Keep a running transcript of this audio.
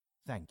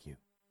Thank you.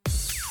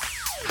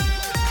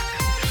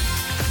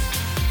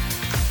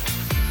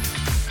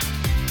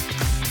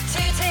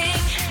 Tooting,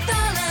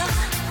 Thunder,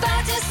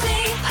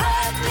 Fantasy,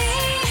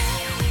 Putney,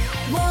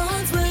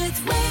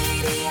 Wandsworth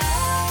Radio,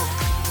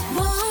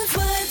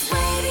 Wandsworth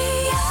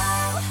Radio.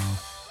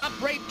 A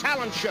great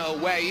talent show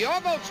where your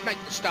votes make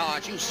the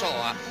stars. You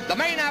saw the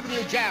Main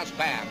Avenue Jazz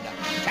Band,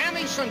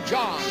 Tammy St.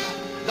 John,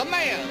 the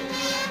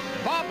Mayors,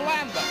 Bob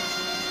Lambert,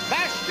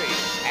 Vashti,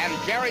 and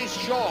Jerry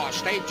Shaw.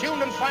 Stay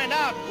tuned and find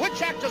out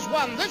which actors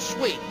won this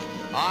week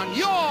on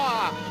your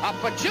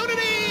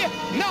Opportunity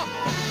Number.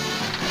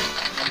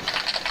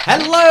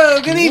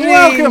 Hello, good evening.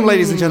 Welcome,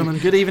 ladies and gentlemen.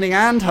 Good evening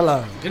and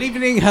hello. Good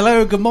evening,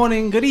 hello, good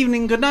morning, good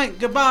evening, good night,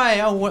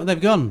 goodbye. Oh, what,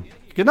 they've gone.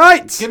 Good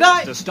night. Good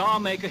night. The Star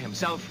Maker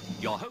himself,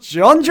 your host.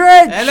 John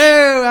Dredge.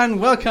 Hello and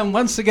welcome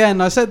once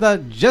again. I said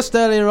that just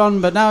earlier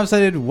on, but now I've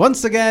said it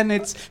once again.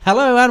 It's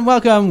hello and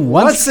welcome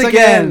once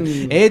again.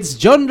 It's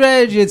John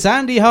Dredge, it's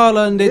Andy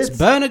Harland, it's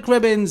Bernard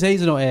Cribbins.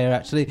 He's not here,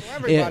 actually.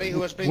 Everybody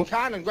who has been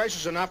kind and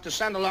gracious enough to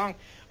send along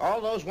all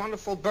those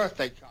wonderful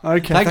birthday cards.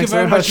 Okay, Thank you thanks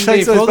very much indeed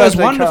Thanks for all those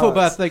birthday wonderful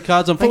cards. birthday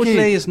cards. Thank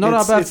Unfortunately, you. it's not our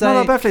birthday. It's not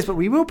our birthdays, but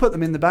we will put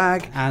them in the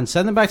bag. And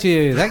send them back to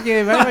you. Thank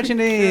you very much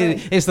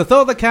indeed. It's the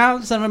thought that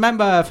counts, and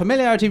remember,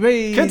 familiarity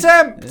breeds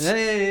Contempt!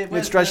 Hey,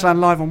 It's Dredgeland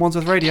Live on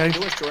Wandsworth Radio. I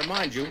wish to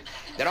remind you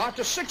that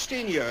after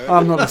 16 years...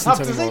 I'm not listening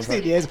to After any more of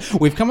 16 that. years,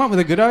 we've come up with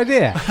a good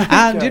idea.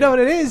 And Okay. you know what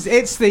it is?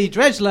 It's the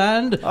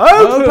Dredgeland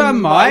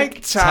Open Mic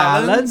Mic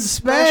Talent Talent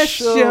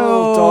Special.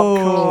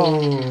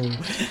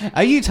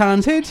 Are you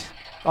talented?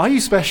 Are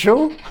you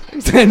special?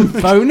 Then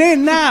phone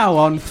in now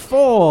on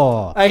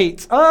 4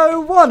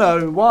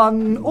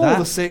 80101. All That-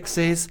 the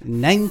sixes.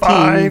 19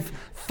 5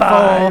 4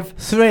 5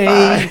 3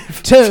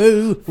 5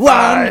 2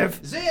 1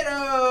 5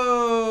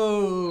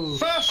 0.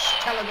 First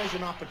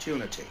television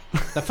opportunity.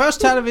 The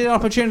first television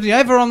opportunity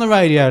ever on the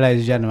radio,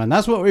 ladies and gentlemen.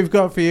 That's what we've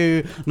got for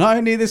you, not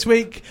only this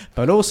week,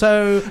 but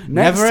also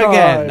never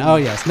again. time. Oh,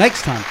 yes,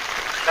 next time.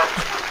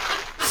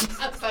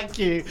 Thank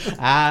you.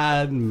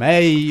 And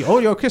may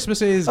all your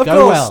Christmases Of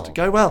go course, well.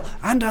 go well.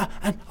 And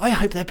I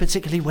hope they're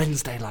particularly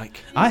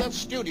Wednesday-like. The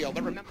studio,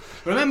 but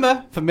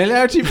Remember,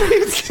 familiarity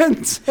breeds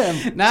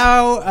Contempt.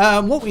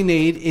 Now, what we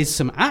need is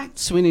some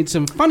acts. We need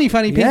some funny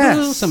people,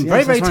 Yes, some yes,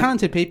 very, very that's right.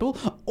 talented people,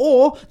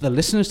 or the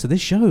listeners to this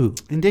show.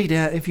 Indeed,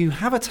 if you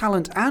have a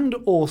talent and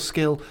or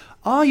skill,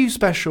 are you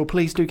special?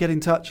 Please do get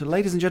in touch.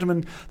 Ladies and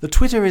gentlemen, the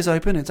Twitter is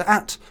open. It's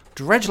at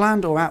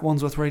Dredgeland or at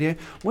Wandsworth Radio.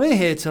 We're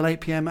here till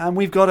 8 p.m. and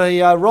we've got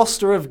a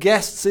roster of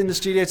guests in the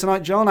studio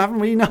tonight, John, haven't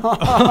we?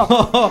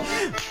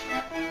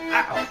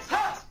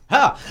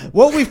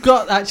 What we've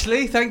got,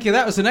 actually, thank you,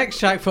 that was an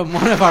extract from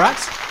one of our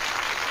acts.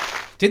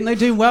 Didn't they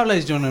do well,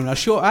 ladies and gentlemen? A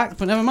short act,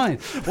 but never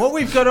mind. What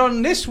we've got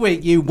on this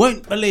week, you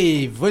won't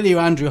believe, will you,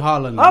 Andrew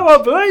Harland? I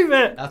won't believe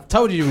it. I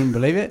told you wouldn't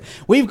believe it.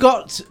 We've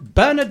got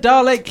Bernard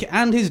Dalek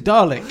and his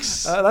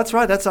Daleks. That's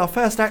right, that's our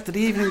first act of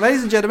the evening.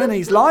 Ladies and gentlemen,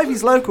 he's live,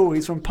 he's local,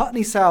 he's from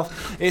Putney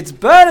South. It's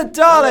Bernard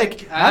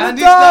Dalek and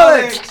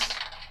the his Daleks.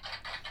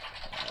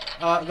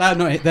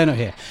 They're not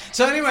here.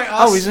 So anyway,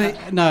 isn't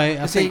he? No,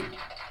 I Is think.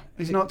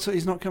 He's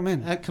not come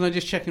in. Can I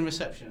just check in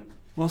reception?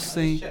 What's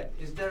the... Check.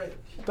 Is Derek?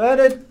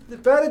 Bernard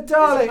Dalek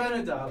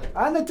Bernard Dalek.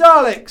 and the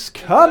Daleks,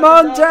 come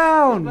on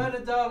down.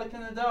 Bernard Dalek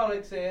and the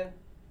Daleks here.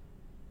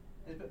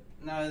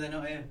 No, they're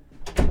not here.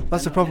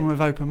 That's the problem with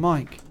open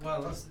mic.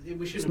 Well,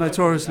 we should. It's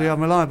notoriously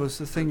unreliable. It's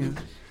the thing.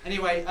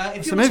 Anyway,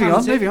 if So you're moving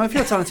on. talented- If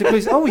you're talented,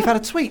 please. Oh, we've had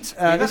a tweet.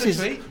 had This a is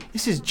tweet?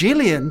 this is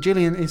Gillian.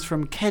 Gillian is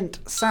from Kent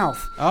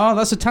South. Oh,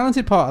 that's a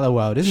talented part of the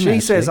world, isn't it?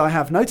 She says, actually? "I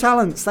have no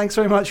talents. Thanks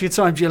very much for your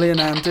time, Gillian.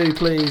 And do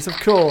please, of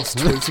course,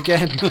 tweet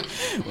again.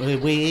 We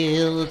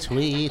will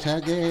tweet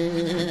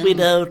again. We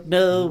don't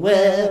know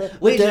where.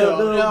 We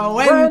don't know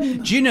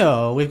when. Do you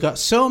know, we've got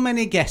so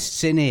many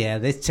guests in here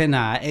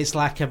tonight, it's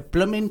like a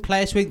blooming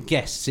place with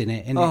guests in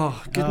it, isn't it?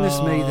 Oh goodness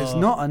me! There's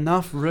not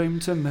enough room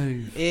to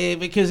move.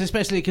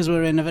 Especially because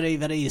we're in a very,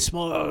 very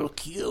small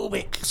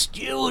cubic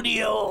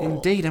studio.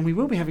 Indeed, and we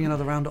will be having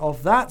another round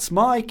of That's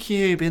My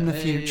Cube in the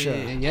future.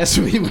 Yes,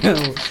 we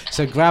will.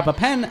 So grab a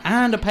pen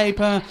and a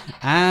paper,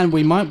 and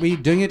we might be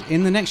doing it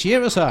in the next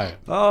year or so.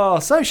 Oh,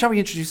 so shall we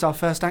introduce our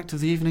first act of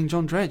the evening,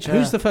 John Dredge?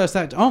 Who's the first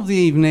act of the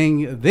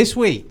evening this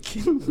week?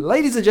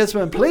 Ladies and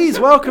gentlemen, please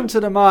welcome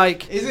to the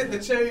mic. Is it the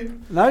two?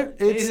 No,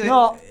 it's Is it-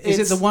 not. is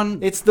it It's- the one-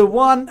 It's the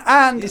one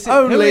and Is it-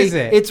 only. who is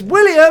it? It's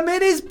William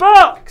in his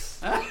box.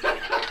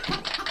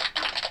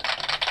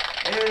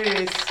 Here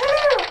he is.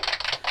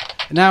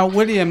 Now,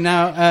 William,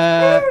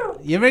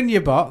 you're in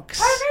your box.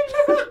 in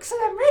the box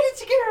and I'm ready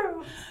to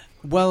go.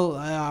 Well,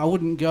 I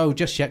wouldn't go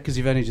just yet because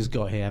you've only just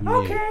got here,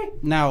 haven't you?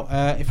 Now,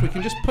 if we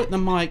can just put the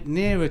mic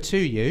nearer to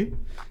you,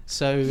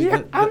 so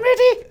ready.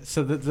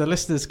 so that the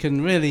listeners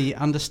can really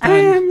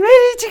understand.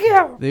 ready to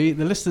go. The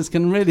listeners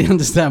can really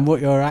understand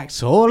what your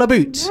act's all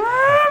about.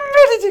 I'm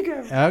ready to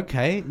go.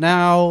 Okay.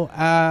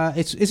 Now,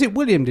 is it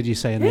William? Did you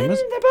say your name was?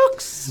 the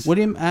box. Yes.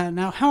 William,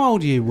 now how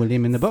old are you,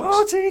 William, in the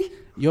box? 40.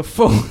 You're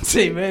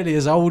 40, really,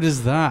 as old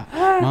as that.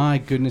 My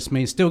goodness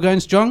me. Still going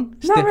strong?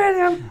 Not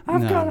really.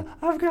 I've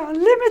got a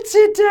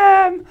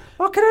limited,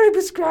 what can only be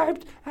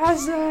described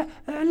as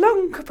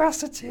lung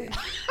capacity.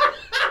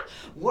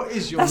 What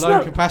is your That's lung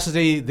not-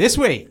 capacity this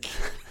week?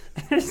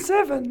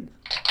 7.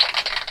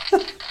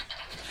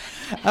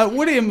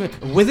 William,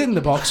 within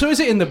the box, or is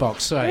it in the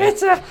box? Sorry.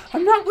 It's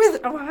I'm not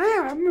with. Oh,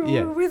 I am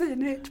Yeah.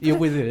 within it. You're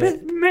but-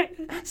 within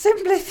but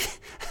simply.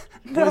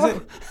 No.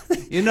 What is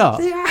it? You're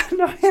not?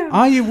 No, I am.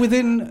 Are you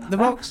within the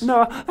box?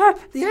 No,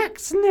 the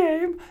act's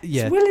name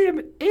Yeah. is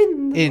William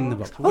in the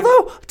box.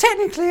 Although,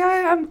 technically, I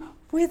am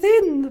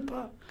within the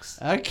box.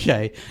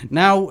 Okay.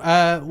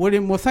 Now,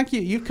 William, well, thank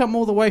you. You've come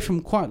all the way from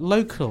quite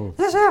local.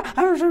 That's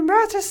I was from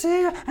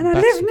Battersea, and I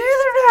Battersea. live near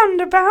the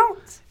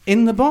roundabout.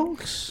 In the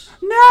box?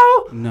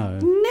 No, No.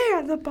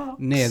 near the box.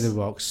 Near the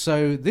box.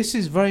 So this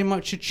is very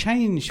much a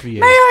change for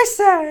you. May I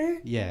say?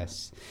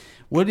 Yes.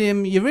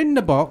 William, you're in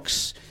the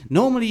box.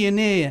 Normally you're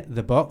near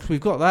the box. We've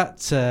got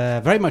that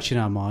very much in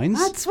our minds.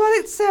 That's what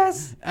it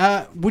says.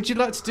 Would you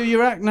like to do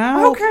your act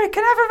now? Okay,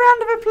 can I have a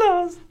round of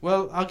applause?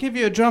 Well, I'll give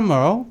you a drum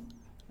roll.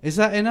 Is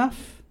that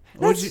enough?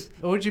 Or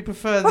would you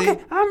prefer the...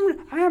 Okay,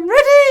 I am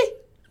ready.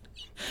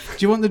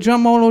 Do you want the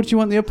drum roll or do you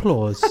want the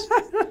applause?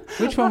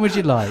 Which one would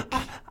you like?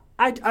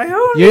 I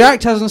only. Your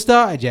act hasn't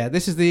started yet.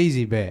 This is the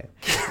easy bit.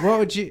 What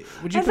would you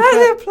I like prefer?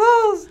 the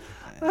applause.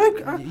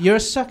 You're a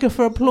sucker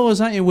for applause,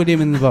 aren't you,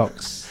 William, in the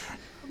box?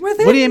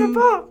 Within William the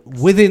box.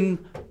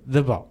 within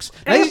the box.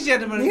 Ladies and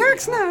gentlemen, The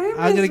act's name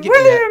I'm gonna is get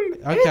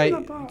William okay. in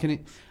the box. Can you,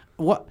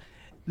 what?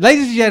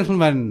 Ladies and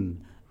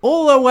gentlemen,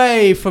 all the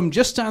way from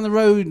just down the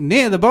road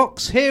near the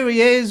box, here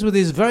he is with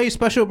his very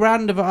special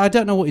brand of. I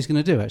don't know what he's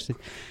going to do actually.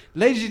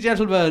 Ladies and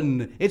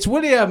gentlemen, it's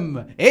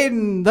William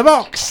in the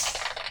box.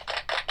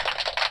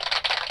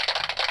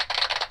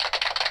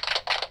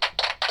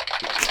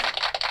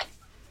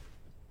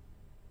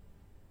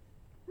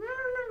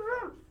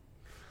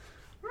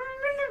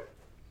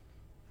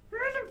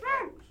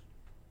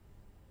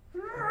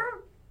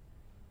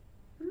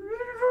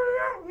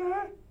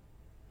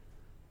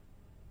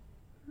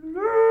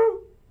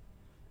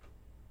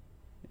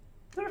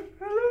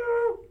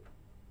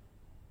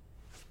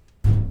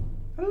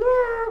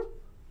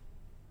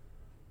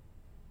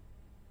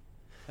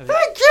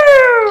 Thank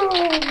you.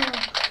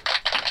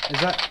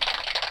 Is that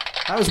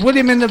was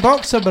William in the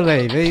box, I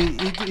believe.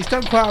 He's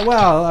done quite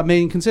well. I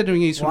mean,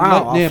 considering he's from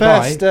Wow, our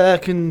nearby.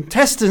 first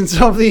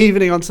contestant of the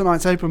evening on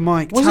tonight's Open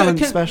Mic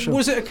Talent Special.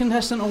 Was it a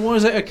contestant or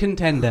was it a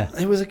contender?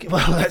 It was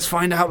well, let's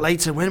find out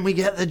later when we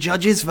get the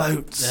judges'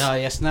 votes. Ah,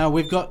 yes. Now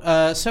we've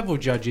got several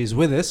judges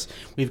with us.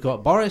 We've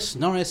got Boris,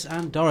 Norris,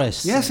 and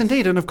Doris. Yes,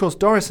 indeed, and of course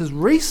Doris has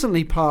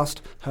recently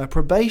passed her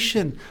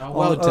probation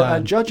well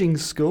done. at judging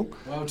school.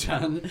 Well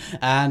done.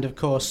 And of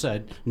course,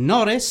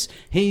 Norris.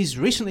 He's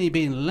recently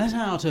been let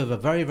out of a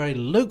very, very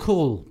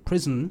local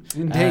prison.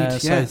 Indeed,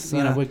 so, yes.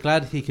 You know, we're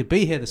glad he could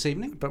be here this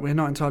evening. But we're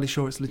not entirely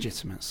sure it's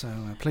legitimate, so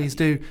please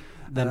do.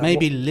 There may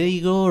be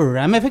legal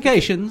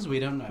ramifications. We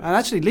don't know. And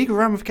actually, legal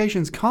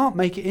ramifications can't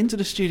make it into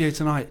the studio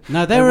tonight.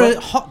 No, they're a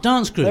hot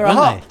dance group, They're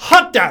aren't they?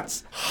 hot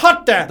dance.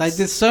 They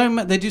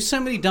did they do so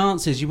many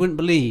dances you wouldn't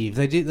believe.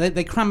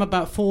 They cram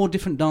about 4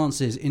 different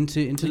dances into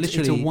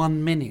literally into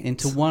 1 minute.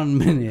 Into 1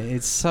 minute.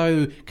 It's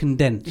so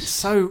condensed. It's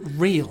so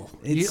real.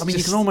 It's You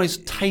just- can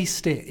almost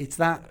taste it. It's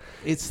that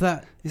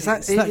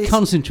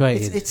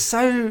concentrated. It's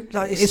so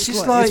like It's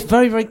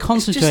very, very It's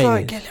concentrated. just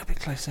like, get a little bit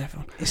closer,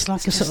 everyone. It's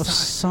like a It's sort of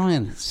just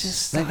science.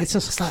 Just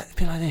It's like a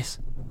bit like this.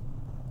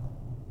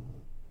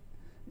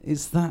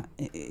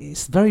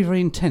 It's very, very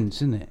intense,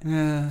 isn't it?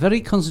 Yeah.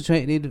 Very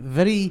concentrated.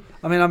 Very.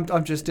 I mean,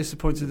 I'm just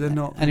disappointed they're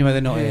not. Anyway,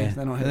 they're not here. here.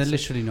 They're not here. They're So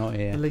literally not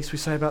here. the least we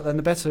say about them,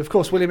 the better. Of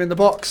course, William in the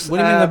box.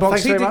 William in the box,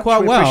 Thanks he very did much.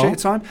 quite we well. appreciate your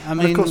time. I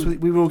And of course, mean-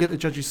 we will get the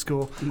judges'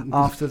 score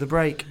after the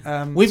break.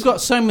 We've got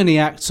so many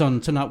acts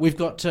on tonight. We've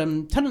got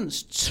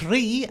Terence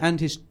Tree and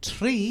his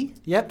tree.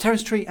 Yep,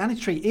 Terence Tree and his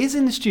tree is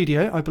in the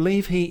studio. I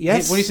believe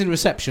yes. Well, he's in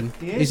reception.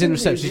 He is He's in in-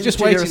 reception. he's He's in just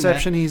studio waiting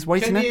reception. there. He's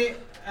waiting Can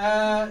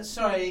there. you,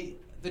 sorry,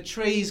 the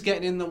tree's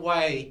getting in the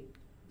way.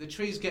 The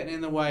tree's getting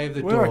in the way of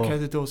the We're door. okay.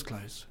 The door's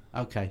closed.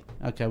 Okay.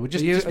 We'll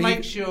just Are you-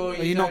 make sure.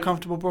 Are you not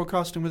comfortable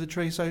broadcasting with the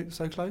tree so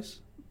close?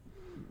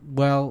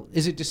 Well,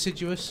 is it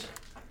deciduous?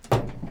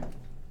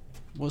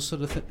 What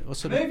sort of?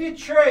 Move your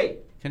tree.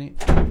 Can you?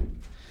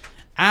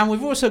 And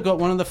we've also got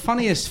one of the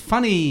funniest,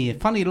 funny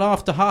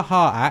laughter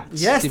ha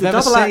acts. Yes, you've the ever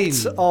double act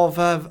seen.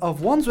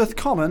 of Wandsworth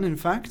Common. In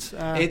fact,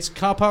 It's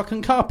Car Park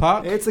and Car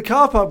Park. it's the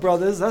Car Park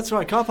Brothers. That's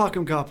right, Car Park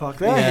and Car Park.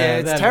 They're Yeah, here.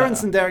 It's they're Terence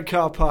better. and Derek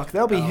Car Park.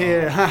 They'll be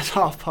here at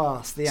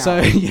past the hour. So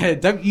yeah,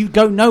 don't you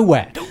go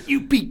nowhere. Don't you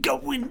be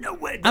going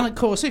nowhere. And of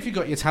course, if you've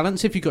got your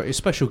talents, if you've got your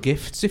special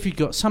gifts, if you've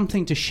got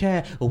something to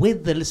share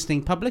with the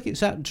listening public,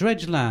 it's at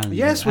Dredgeland.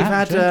 Yes, we've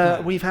At had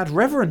Dredgeland. we've had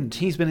Reverend.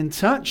 He's been in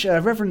touch.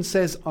 Reverend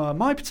says,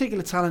 "My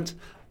particular talent."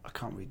 I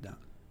can't read that.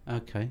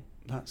 Okay.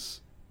 That's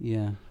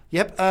Yeah.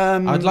 yep.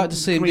 I'd like to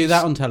see him can we do that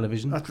just- on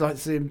television. I'd like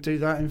to see him do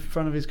that in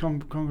front of his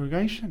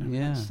congregation.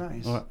 Yeah. That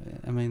is- Or,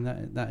 I mean,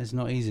 that is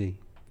not easy.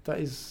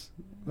 That's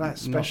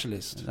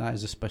specialist. That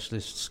is a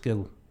specialist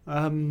skill.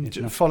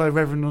 Follow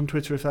Reverend on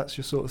Twitter if that's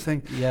your sort of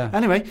thing. Yeah.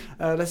 Anyway,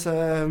 let's. Who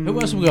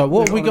else have we got?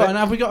 What have we got? And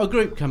have we got a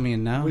group coming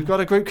in now? We've got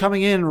a group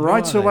coming in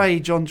right away,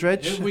 John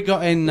Dredge. Who have we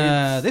got in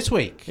this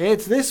week?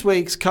 It's this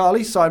week's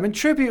Carly Simon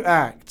tribute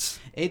act.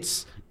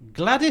 It's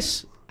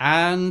Gladys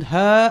and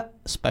her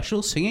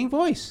special singing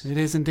voice. It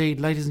is indeed,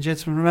 ladies and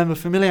gentlemen. Remember,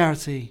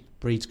 familiarity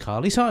breeds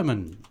Carly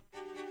Simon.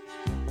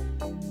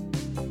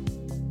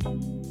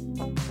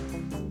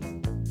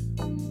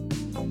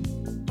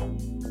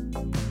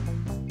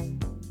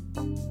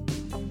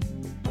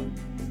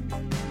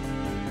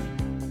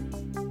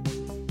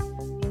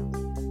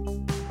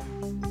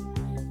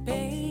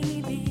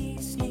 Baby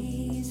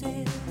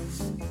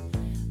sneezes,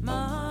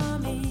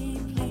 mommy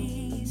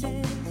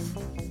pleases,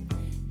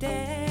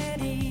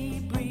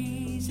 daddy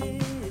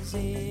breezes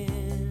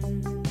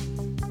in.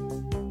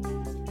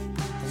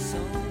 So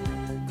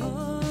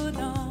good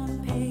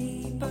on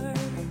paper,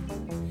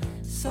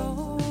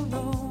 so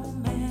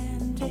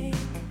romantic,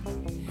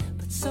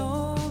 but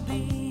so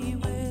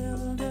bewildering.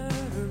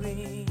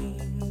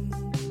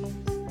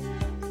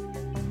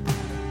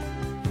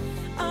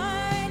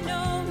 I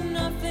know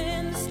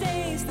nothing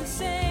stays the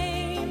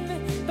same,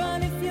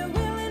 but if you're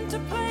willing to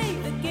play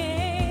the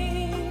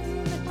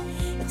game,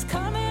 it's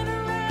coming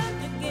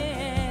around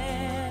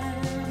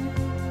again.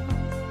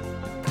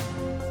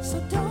 So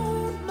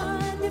don't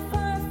mind if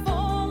I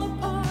fall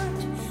apart.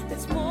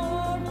 There's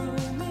more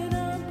room in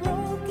a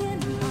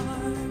broken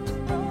heart.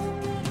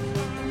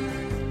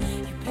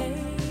 You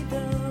pay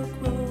the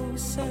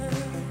grocer,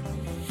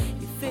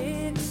 you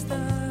fix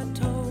the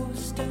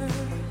toaster,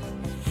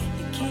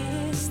 you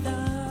kiss the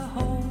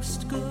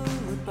host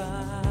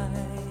goodbye,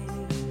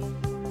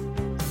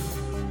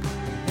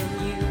 and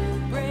you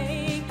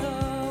break a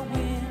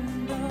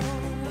window,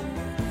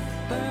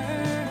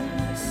 burn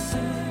the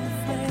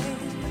souffle,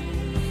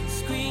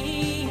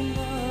 scream a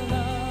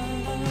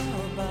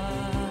lullaby.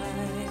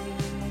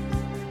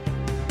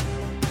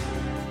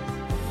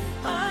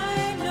 I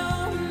know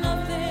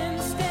nothing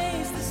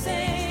stays the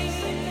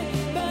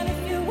same, but if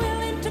you're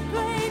willing to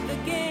play the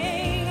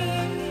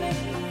game,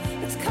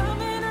 it's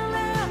coming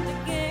around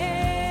again.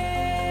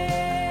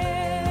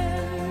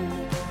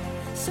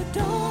 So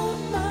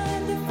don't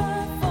mind if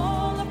I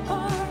fall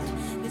apart.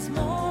 There's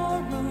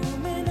more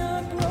room in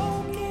a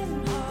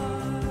broken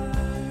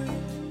heart,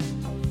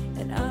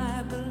 and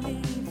I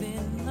believe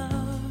in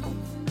love.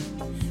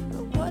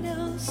 But what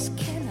else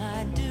can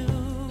I do?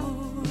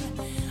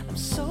 I'm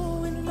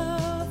so in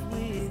love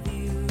with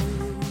you.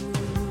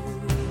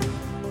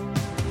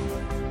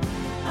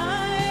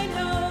 I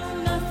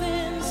know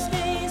nothing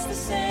stays the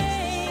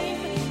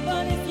same,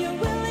 but if you're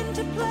willing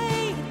to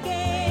play the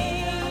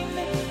game,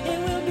 it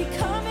will be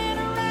coming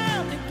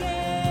around again.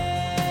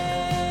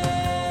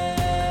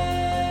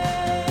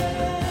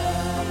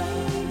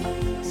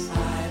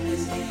 I'm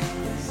as in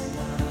this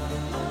love.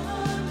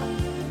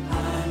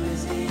 I'm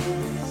as in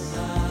this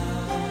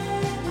love.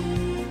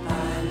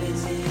 I'm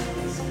as in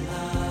this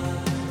love.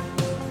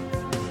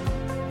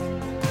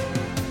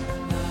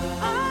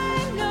 I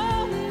know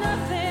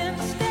nothing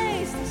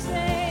stays the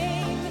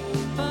same,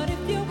 but if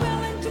you're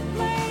willing to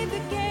play the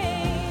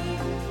game,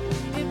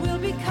 it will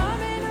be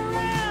coming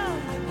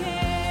around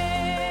again.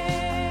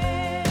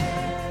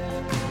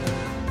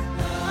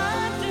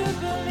 I do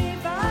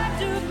believe, I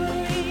do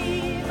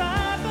believe,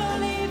 I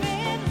believe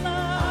in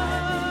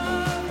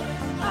love.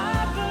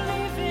 I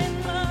believe in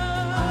love.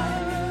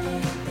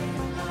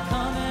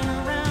 Coming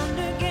around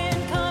again,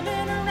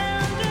 coming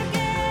around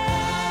again.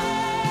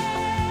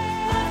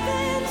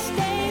 Nothing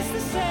stays the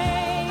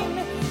same,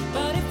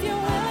 but if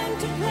you're willing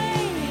to play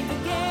the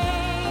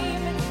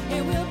game,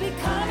 it will be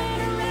coming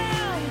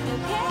around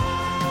again.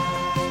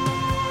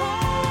 I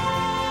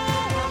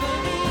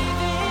believe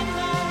in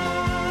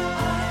love.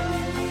 I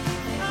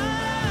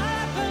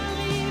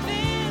believe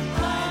in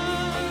love.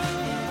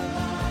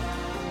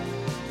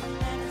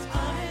 And it's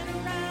coming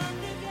around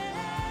again.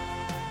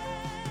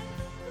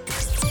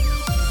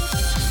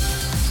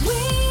 We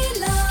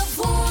love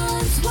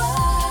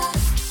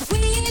Wandsworth.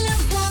 We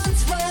love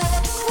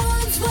Wandsworth.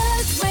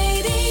 Wandsworth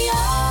Radio.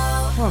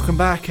 Welcome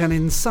back, and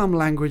in some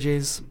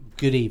languages,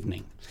 Good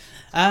evening.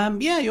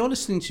 You're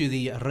listening to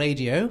the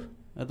radio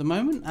at the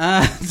moment.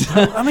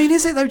 I mean,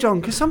 is it though, John?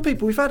 Because some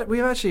people we've had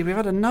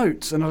a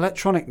note, an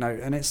electronic note,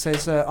 and it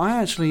says,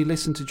 "I actually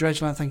listened to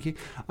Dredgeland." Thank you.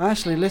 I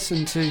actually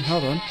listened to.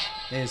 Hold on.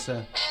 There's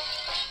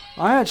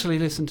I actually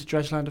listened to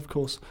Dredgeland, of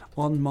course,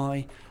 on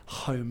my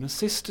Home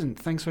Assistant.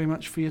 Thanks very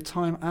much for your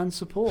time and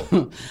support.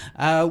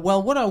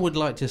 well, what I would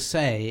like to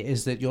say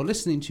is that you're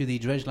listening to the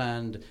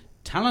Dredgeland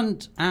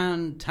Talent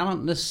and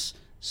Talentless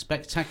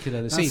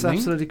Spectacular this That's evening.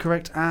 absolutely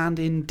correct, and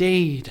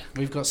indeed.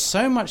 We've got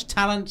so much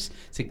talent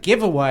to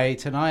give away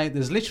tonight.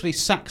 There's literally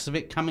sacks of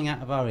it coming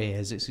out of our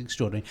ears. It's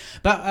extraordinary.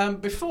 But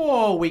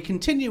before we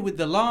continue with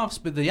the laughs,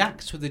 with the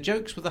acts, with the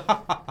jokes, with the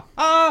ha ha ha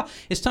ha,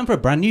 it's time for a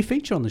brand new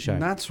feature on the show.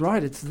 That's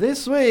right. It's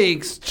this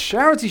week's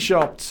Charity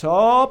Shop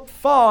Top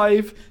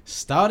 5.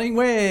 Starting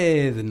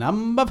with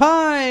number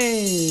 5.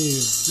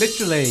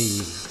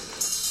 Literally.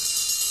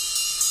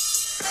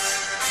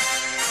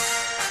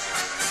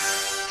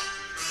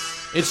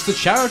 It's the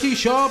Charity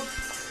Shop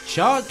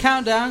Chart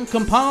Countdown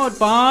compiled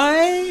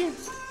by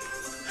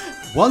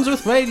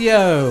Wandsworth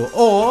Radio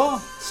or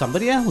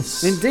somebody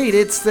else. Indeed,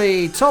 it's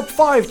the top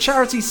 5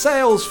 charity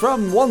sales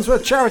from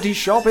Wandsworth Charity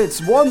Shop.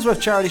 It's Wandsworth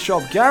Charity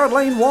Shop, Garrett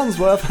Lane,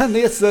 Wandsworth, and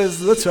this is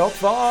the top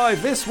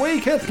 5. This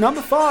week at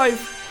number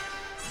 5.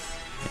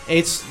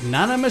 It's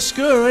Nana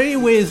Muscuri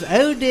with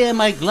Oh Dear,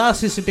 My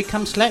Glasses Have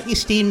Become Slightly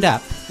Steamed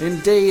Up.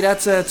 Indeed,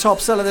 that's a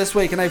top seller this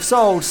week, and they've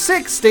sold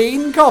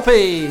 16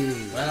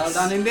 copies. Well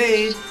done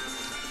indeed.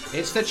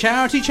 It's the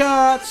Charity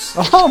Charts.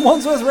 On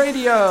Wandsworth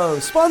Radio,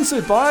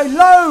 sponsored by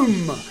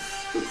Loam.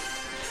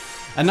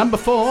 And number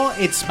 4,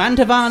 it's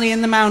Mantovani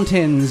in the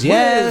Mountains.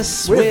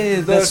 Yes,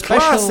 with the special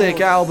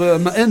classic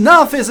album,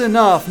 Enough is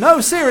Enough.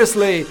 No,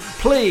 seriously,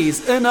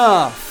 please,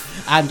 enough.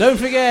 And don't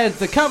forget,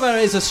 the cover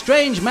is a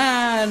strange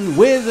man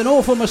with an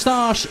awful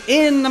moustache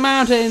in the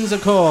mountains,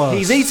 of course.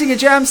 He's eating a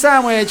jam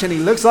sandwich and he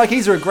looks like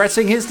he's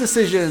regretting his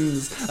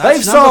decisions. That's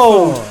They've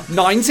number sold 4.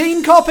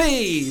 19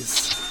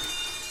 copies.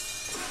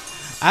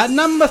 At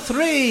number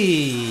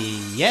 3,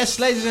 yes,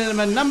 ladies and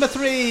gentlemen, number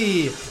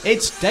 3,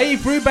 it's Dave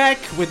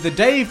Brubeck with the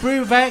Dave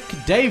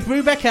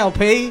Brubeck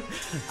LP,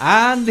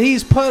 and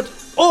he's put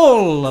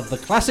all of the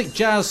classic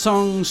jazz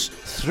songs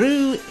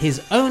through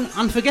his own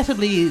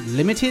unforgettably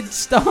limited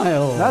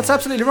style. That's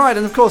absolutely right,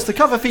 and of course the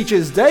cover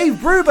features Dave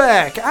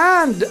Brubeck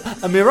and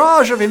a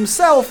mirage of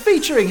himself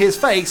featuring his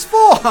face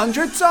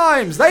 400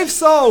 times. They've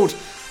sold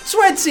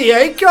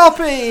 28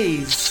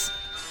 copies.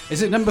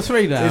 Is it number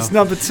 3 now? It's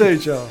number 2,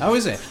 John. Oh,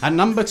 is it? And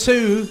number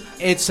 2,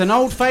 it's an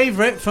old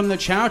favourite from the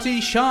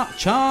Charity Chart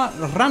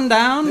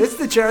Rundown. It's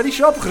the Charity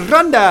Shop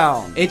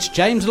Rundown. It's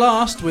James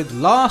Last with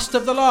Last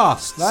of the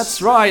Last.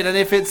 That's right, and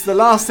if it's the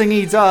last thing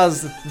he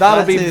does,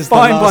 that'll That be is the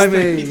fine last by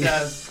thing me. he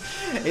does.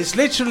 It's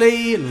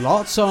literally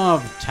lots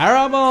of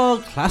terrible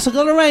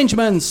classical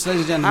arrangements,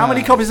 ladies and gentlemen. How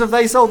many copies have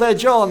they sold there,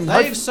 John?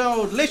 They've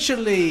sold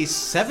literally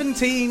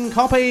 17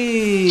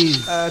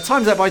 copies.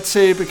 Times that by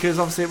 2 because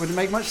obviously it wouldn't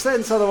make much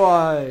sense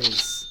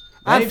otherwise.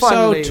 And They've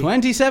finally, sold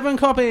 27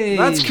 copies.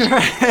 that's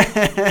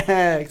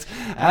correct.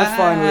 And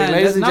finally,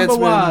 ladies and number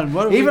gentlemen, 1,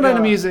 what have we even though the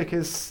got? music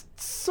is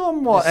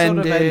somewhat It's sort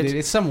of ended,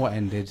 It's somewhat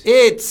ended.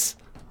 it's...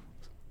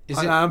 Is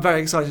I it? know, I'm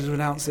very excited to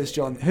announce this,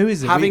 John. Who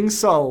is it? Having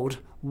sold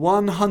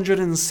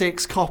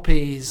 106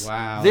 copies.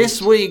 Wow.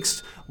 This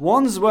week's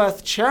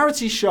Wandsworth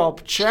Charity Shop,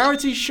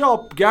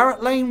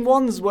 Garrett Lane,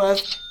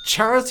 Wandsworth,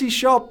 Charity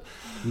Shop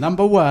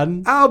Number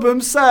 1.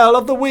 album sale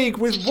of the week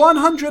with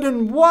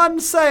 101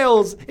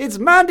 sales. It's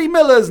Mandy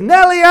Miller's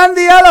Nellie and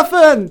the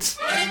Elephant.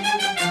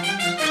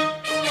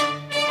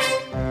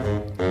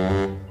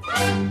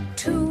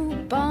 To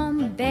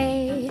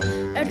Bombay,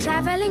 a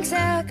traveling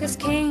circus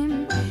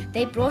came.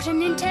 They brought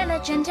an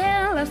intelligent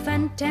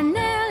elephant, and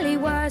Nellie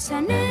was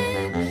her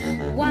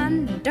name.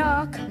 One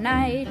dark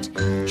night,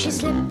 she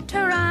slipped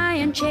her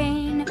iron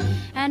chain,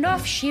 and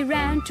off she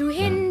ran to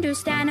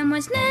Hindustan and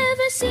was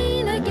never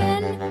seen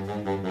again.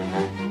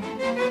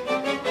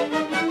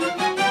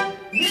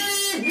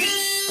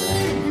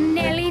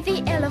 Nellie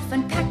the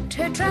elephant packed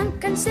her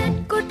trunk and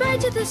said goodbye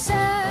to the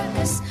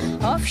circus.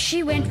 Off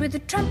she went with a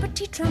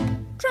trumpety trump,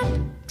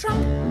 trump,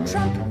 trump,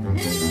 trump.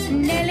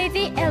 Nellie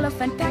the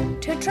elephant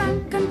packed her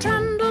trunk and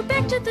trundled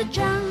back to the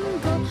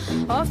jungle.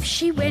 Off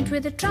she went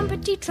with a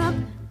trumpety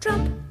trump,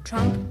 trump,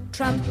 trump,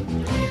 trump.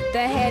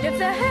 The head of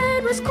the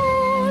herd was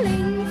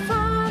calling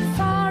far,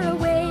 far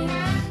away.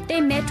 They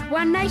met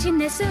one night in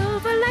their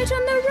silver light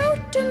on the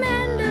road to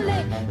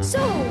Mandalay. So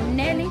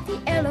Nellie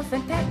the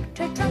elephant packed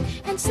her trunk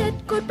and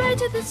said goodbye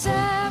to the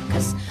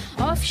circus.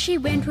 Off she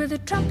went with a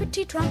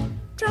trumpety trump,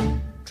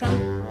 trump,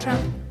 trump,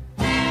 trump.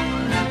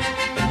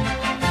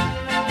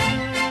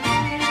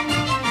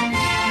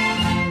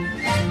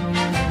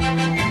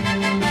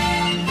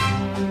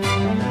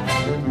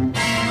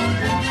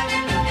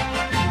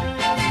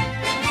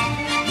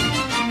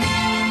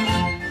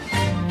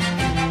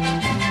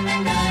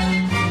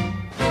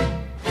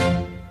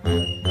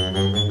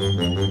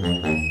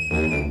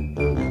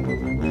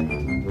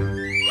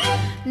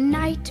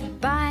 Night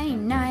by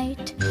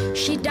night,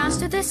 she danced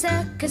to the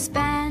circus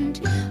band.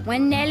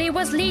 When Nellie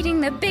was leading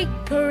the big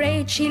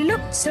parade, she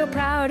looked so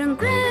proud and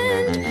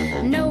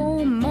grand.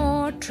 No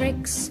more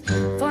tricks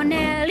for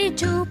Nellie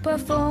to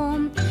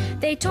perform.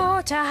 They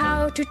taught her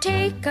how to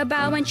take a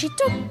bow when she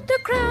took the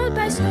crowd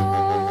by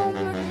storm.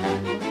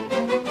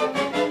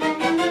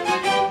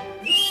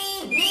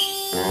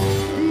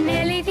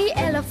 Nellie the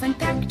elephant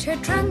packed her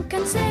trunk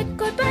and said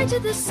goodbye to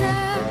the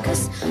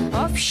circus.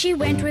 Off she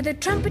went with a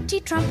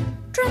trumpety trump,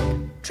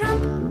 trump,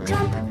 trump,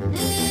 trump.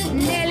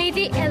 Nellie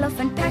the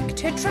elephant packed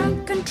her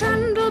trunk and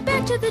trundled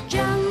back to the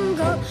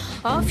jungle.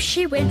 Off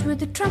she went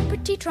with a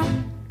trumpety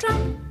trump,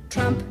 trump,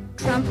 trump,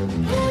 trump.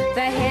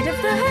 The head of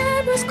the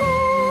herd was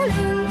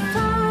calling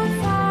far,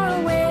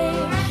 far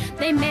away.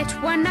 They met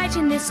one night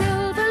in the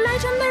silver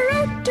light on the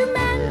road to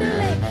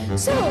Mandalay.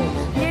 So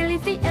Nellie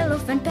the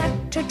elephant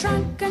packed her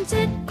trunk and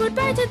said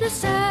goodbye to the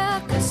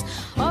circus.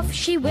 Off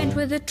she went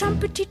with a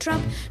trumpety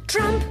trump,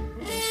 trump,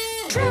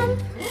 trump,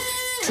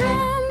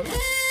 trump.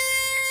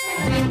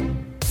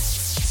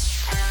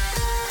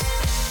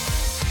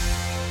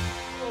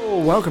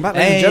 welcome back,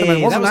 ladies and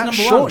gentlemen. Wasn't that that was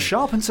number short, one.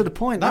 sharp, and to the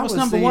point? That was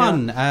number the,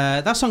 one.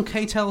 That's on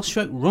KTEL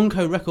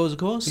Ronco Records, of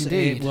course.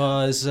 Indeed. It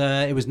was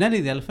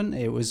Nelly the Elephant.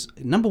 It was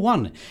number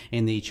one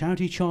in the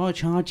charity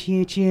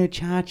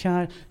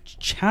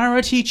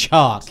charity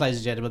charts, ladies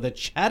and gentlemen. The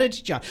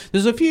charity chart.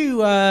 There's a few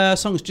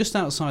songs just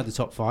outside the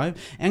top 5.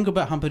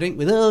 Engelbert Humperdinck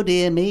with "Oh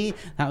Dear Me."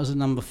 That was at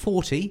number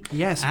 40.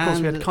 Yes, of course.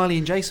 We had Kylie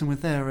and Jason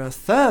with their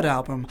third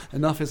album,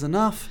 "Enough Is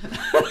Enough."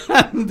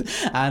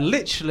 and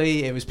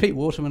literally, it was Pete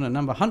Waterman at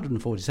number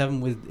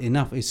 147 with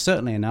 "Enough Is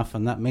Certainly Enough,"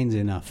 and that means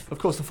enough. Of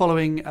course, the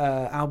following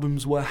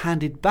albums were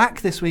handed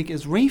back this week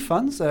as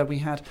refunds. We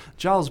had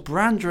Giles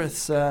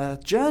Brandreth's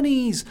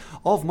Journeys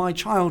of My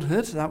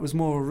Childhood. That was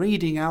more a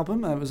reading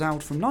album. It was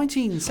out from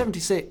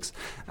 1976.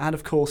 And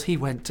of course, he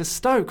went to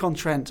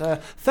Stoke-on-Trent.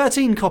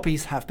 13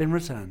 copies have been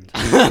returned.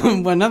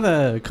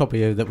 Another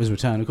copy that was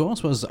returned, of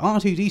course, was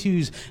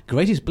R2-D2's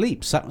Greatest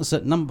Bleeps. That was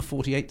at number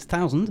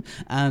 48,000.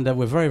 And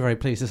we're very, very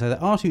pleased to say that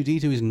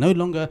R2-D2 is no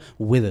longer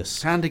with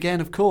us. And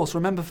again, of course,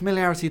 remember,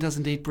 familiarity does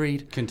indeed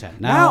breed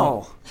contempt.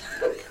 Now,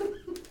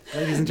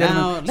 ladies and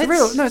gentlemen,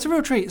 it's a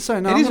real treat. So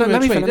no,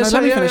 let me finish.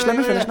 Let me finish.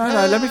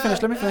 Let me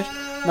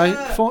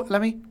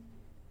finish.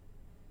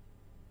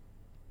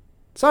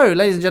 So,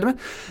 ladies and gentlemen,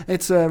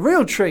 it's a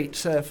real treat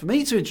for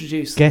me to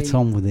introduce. Get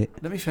on with it.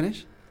 Let me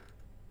finish.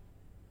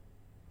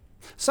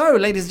 So,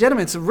 ladies and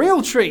gentlemen, it's a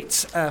real treat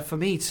for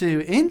me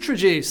to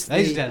introduce.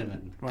 Ladies and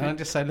gentlemen, right. Can I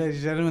just say, ladies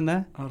and gentlemen,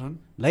 there? Hold on.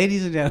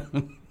 Ladies and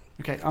gentlemen.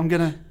 Okay, I'm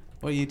gonna.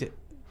 What you do?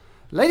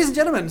 Ladies and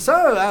gentlemen,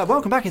 so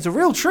welcome back. It's a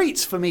real treat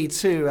for me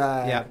to.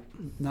 Yeah.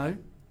 No.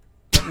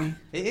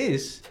 It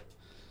is.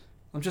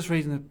 I'm just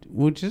reading the.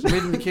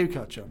 Reading the cue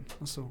card, John.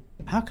 That's all.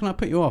 How can I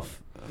put you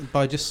off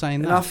by just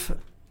saying enough? That?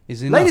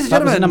 Is enough? Ladies and that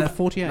gentlemen, was number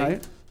 48. No.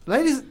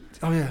 Ladies.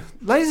 Oh yeah.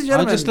 Ladies and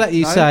gentlemen. I'll just let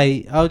you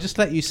say. I'll just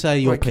let you say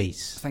your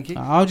piece. Thank you.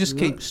 I'll just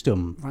keep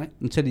stum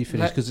until you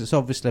finish because it's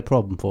obviously a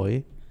problem for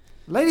you.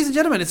 Ladies and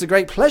gentlemen, it's a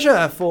great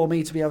pleasure for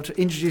me to be able to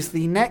introduce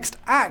the next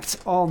act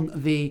on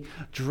the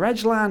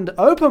Dredgeland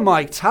Open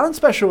Mic Talent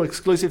Special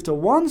exclusive to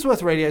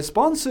Wandsworth Radio,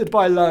 sponsored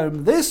by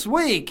Loam this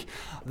week.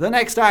 The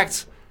next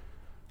act,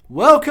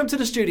 welcome to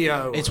the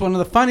studio. It's one of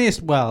the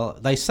funniest, well,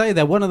 they say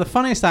they're one of the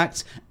funniest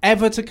acts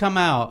ever to come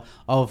out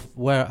of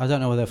where, I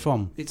don't know where they're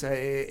from. It's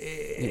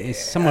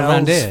somewhere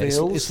around here.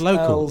 It's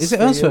local. Is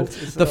it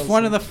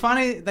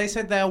Earlsfield? They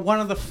said they are one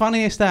of the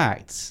funniest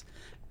acts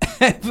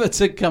ever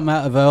to come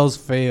out of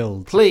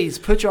Earlsfield. Please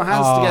put your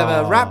hands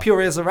together, wrap your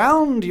ears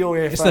around your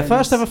earphones. It's the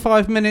first ever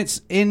 5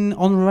 minutes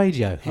on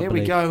radio. Here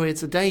we go.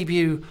 It's a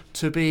debut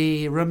to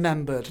be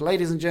remembered.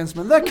 Ladies and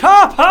gentlemen, the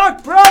Car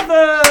Park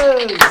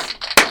Brothers!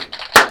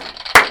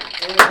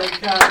 Here they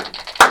come.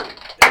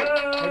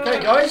 Okay,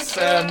 guys,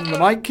 the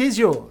mic is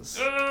yours.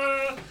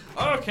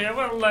 Okay,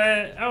 well,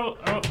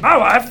 my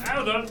wife.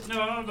 Hold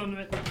on a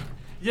minute.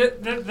 Yeah,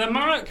 the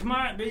mic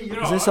might be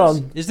yours. Is this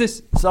on? Is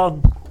this? It's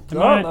on.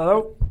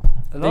 Hello.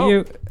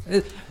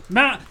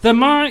 The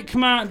mic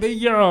might be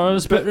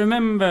yours, but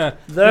remember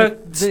the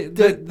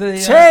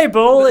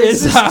table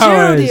is the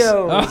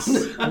ours.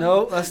 studios.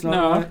 No, that's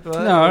not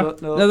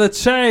right. No, the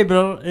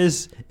table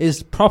is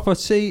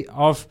property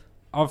of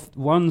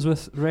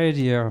Wandsworth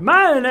Radio.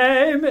 My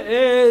name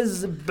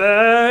is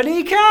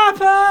Bernie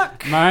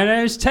Carpark. My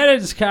name's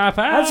Terence Carpark.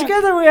 And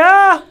together we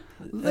are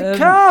the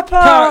Car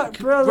Park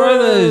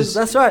Brothers.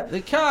 That's right. The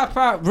Car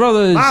Park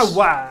Brothers. My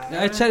wife.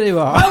 I tell you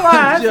what. My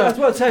wife. That's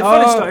what I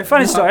tell you.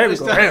 Funny story. Here we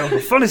go.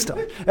 Funny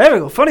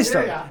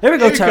story. Here we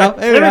go,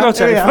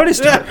 Terry. Funny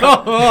story.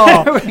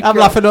 I'm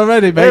laughing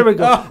already, mate. Here we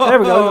go.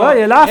 Oh,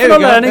 you're laughing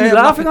on learning.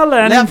 Laughing on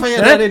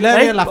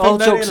learning. All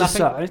jokes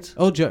aside.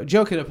 Oh,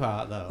 joking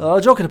apart, though. Oh,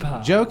 joking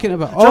apart. Joking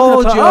about.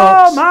 Oh, jokes.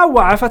 Oh, my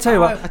wife. I tell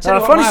you what.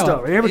 Funny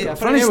story. Here we go.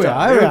 Funny story.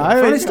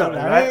 Funny story.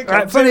 Right.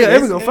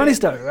 Here we go. Funny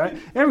story. Right.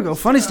 Here we go.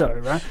 Funny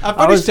story. Right. A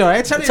funny story.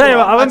 I tell you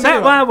what. I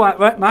met my wife.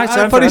 Right. My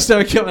turn. Funny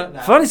story coming up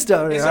now. Funny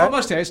story. It's right?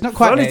 almost here. It's not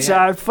quite funny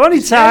here. Funny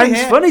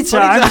times. Funny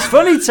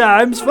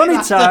times.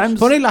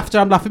 Funny laughter.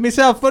 I'm laughing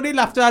myself. Funny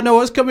laughter. I know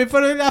what's coming.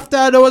 Funny laughter.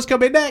 I know what's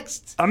coming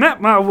next. I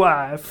met my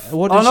wife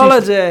on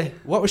holiday.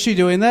 What was she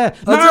doing there?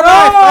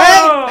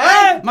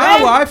 My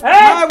wife.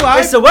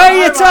 It's the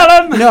way you tell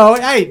them. No,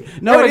 it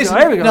ain't. No, it isn't.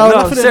 Here we go.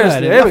 No,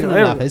 seriously. Here we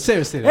go.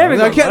 Seriously. Here we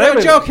go.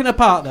 Joking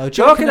apart, though.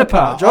 Joking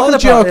apart.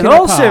 In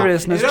all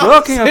seriousness.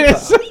 Joking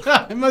apart.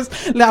 I'm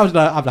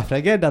laughing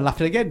again. I'm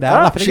laughing again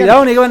now. She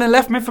only went and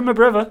left me for my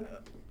brother.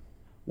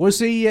 Was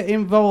he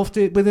involved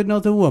with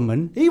another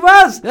woman? He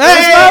was. Hey!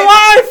 That's my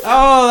wife.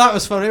 Oh, that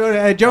was funny.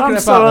 Joking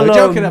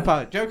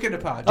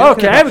apart.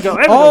 Okay, here we go.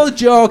 All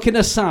joking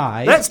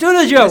aside. Let's do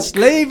the joke. Let's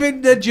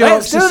leaving the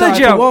jokes aside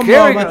for one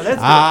moment.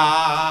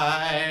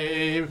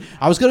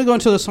 I was going to go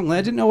into the song there.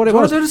 I didn't know what it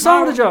was. Do the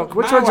song or the joke?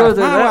 Which one do you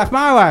do? My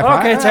wife.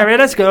 Okay, Terry,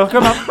 let's go.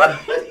 Come on.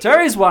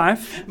 Terry's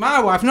wife.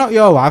 My wife, not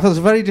your wife. That's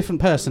a very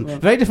different person.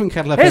 Very different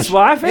kettle of fish. His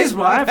wife. Hey.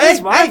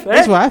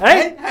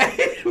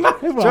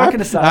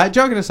 Joking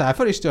aside.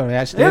 Funny story,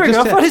 actually. Here we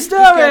go. Funny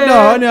story.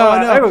 No.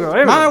 Here we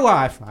go. My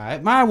wife,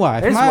 right? My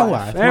wife. Do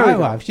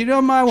you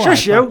know my wife?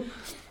 Shush you.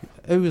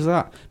 Who was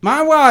that?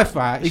 My wife,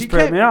 right? He's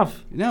put me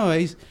off. No,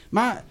 he's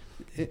my.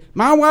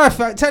 My wife,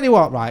 tell you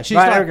what, right? She's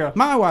Right, like, there we go.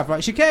 my wife,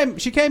 right? She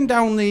came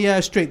down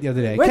the street the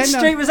other day. Which Came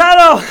down- street was that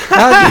on?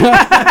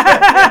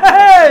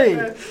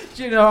 Hey!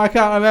 Do you know? I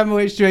can't remember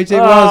which street it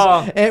Oh.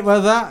 was. It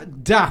was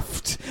that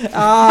daft.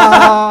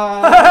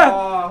 Ah.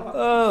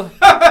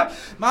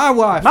 My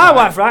wife. My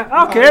wife, right?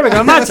 Okay, here we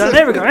go. My turn.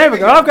 Here we go.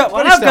 I've got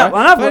one.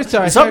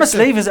 It's up my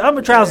sleeve. Is it up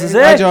my trousers?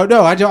 I don't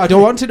know. I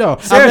don't want to know.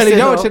 I really Seriously,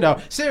 don't want though. to know.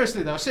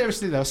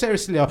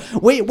 Seriously though.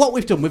 What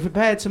we've done, we've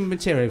prepared some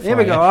material for Here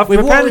we you. go. I've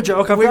We've- prepared a what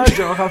joke. I've we've- got a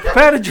joke. I've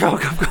prepared a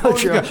joke. I've got a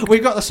joke.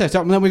 We've got the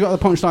setup, and then we've got the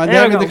punchline. Here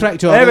There we with the go.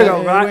 correct Here order. we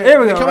go, right, here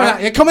we go, Coming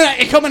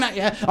right. at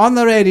you on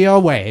the radio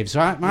waves,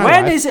 right? My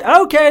When wife. is it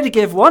okay to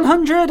give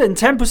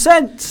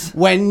 110%?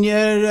 When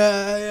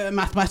you're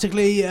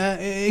mathematically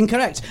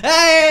incorrect.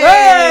 Hey, Hey!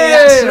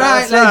 that's That's right, right,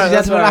 ladies and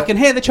that's gentlemen. right. I can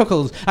hear the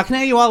chuckles. I can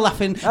hear you all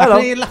laughing. I Hello.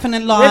 can hear you laughing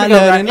and Here we learning, go,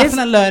 right. laughing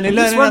and learning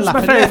This and one's my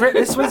laughing. favourite.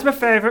 This one's my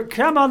favourite.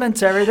 Come on then,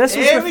 Terry. This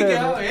one's Here my we go.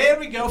 favourite. Here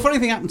we go. Funny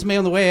thing happened to me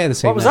on the way here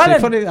this What evening. was that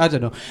actually. then? Funny, I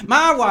don't know.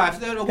 My wife.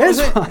 No, what His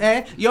was it?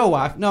 wife? Your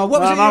wife. No, what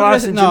was Well, it? my you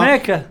wife's were- in no.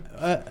 Jamaica.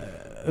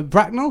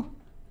 Bracknell?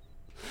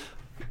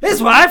 His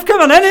wife,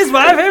 come on then, his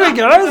wife. Here we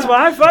go, his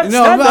wife. Right,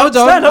 No, stand up, hold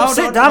on, stand up, hold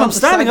sit on, down. hold I'm on,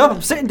 standing stand up. up.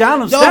 I'm sitting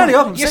down. I'm standing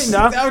up. I'm sitting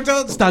down. No,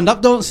 don't stand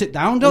up. Don't sit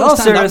down. Don't No,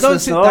 stand up. Don't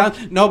seriousness, sit no. down.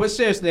 No, but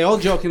seriously, all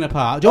joking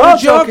apart. All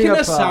joking apart.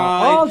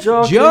 aside. All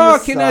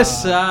joking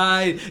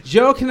aside.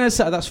 Joking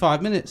aside. That's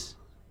 5 minutes.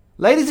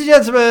 Ladies and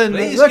gentlemen,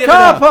 Please the give it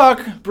Car up.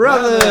 Park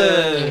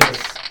Brothers.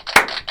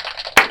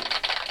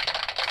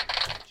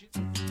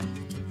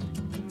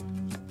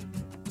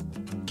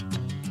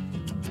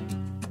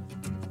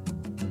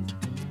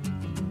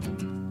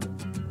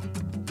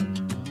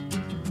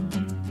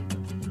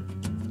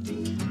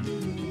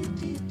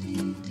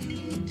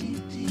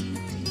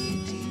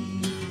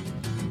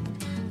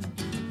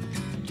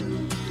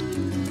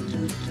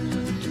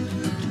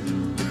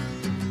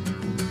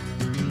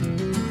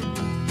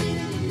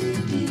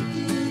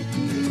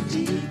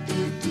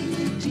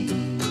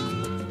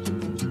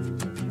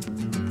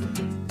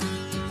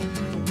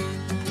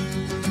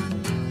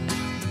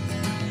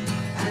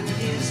 And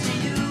here's to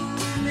you,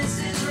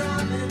 Mrs.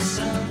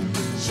 Robinson.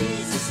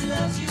 Jesus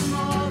loves you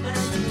more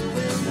than you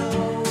will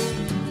know.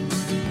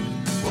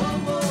 Whoa,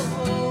 whoa,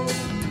 whoa.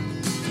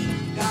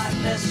 God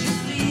bless you,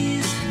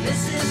 please,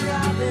 Mrs.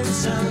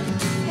 Robinson.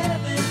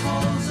 Heaven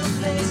holds a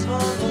place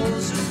for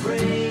those who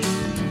pray.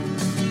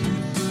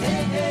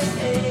 Hey, hey,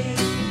 hey.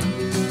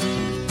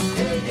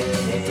 Hey, hey,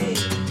 hey.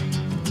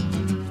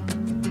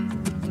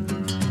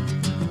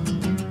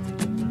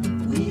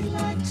 We'd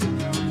like to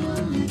know a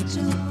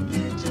little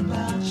bit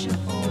about your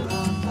 4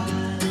 or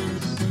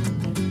 5s.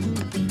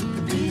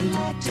 We'd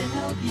like to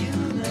help you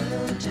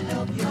learn to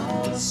help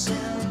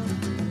yourself.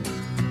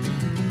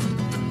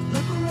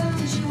 Look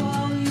around you,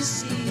 all you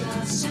see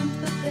are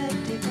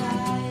sympathetic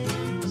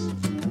eyes.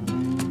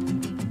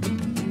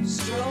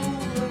 Stroll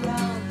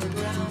around the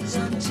grounds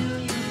until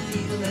you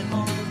feel at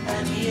home.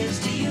 And here's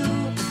to you,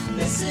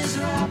 Mrs.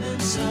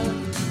 Robinson.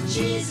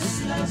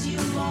 Jesus loves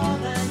you more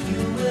than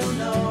you will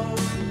know.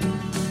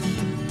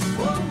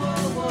 Whoa,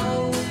 whoa,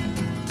 whoa.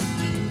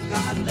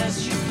 God bless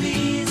you,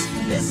 please,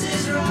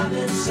 Mrs.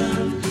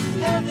 Robinson.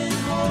 Heaven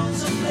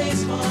holds a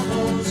place for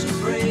those who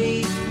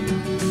pray.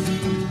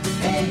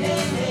 Hey,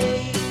 hey, hey.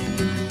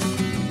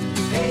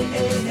 Hey,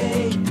 hey,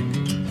 hey.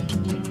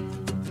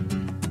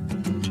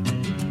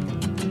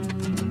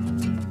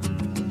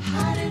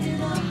 Hiding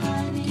in a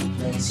hiding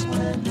place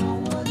where no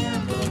one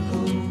ever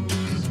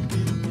goes.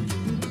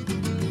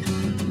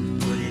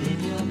 Put it in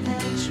your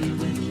pantry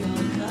with your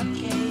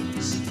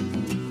cupcakes.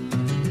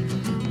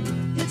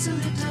 It's a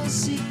little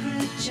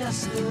secret,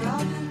 just the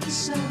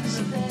Robinsons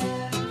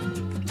affair.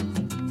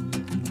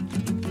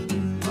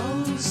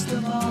 Most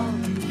of all,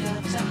 you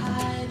got to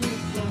hide it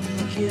from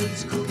the kids.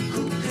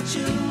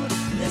 Cuckoo-cuckoo,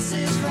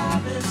 Mrs.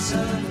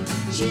 Robinson.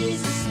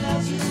 Jesus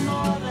loves you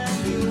more than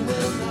you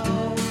will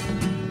know.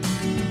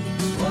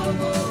 Whoa,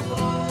 whoa,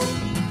 whoa.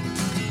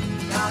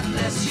 God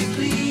bless you,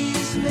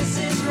 please,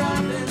 Mrs.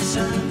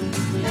 Robinson.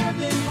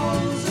 Heaven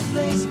holds a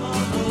place for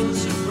those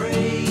who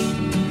pray.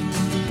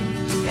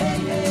 Hey,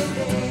 hey,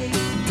 hey.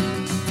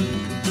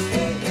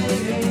 Hey, hey,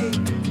 hey.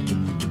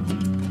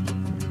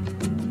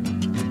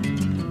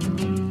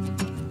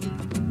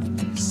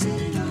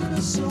 Sitting on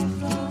a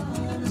sofa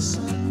on a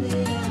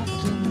Sunday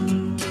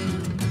afternoon.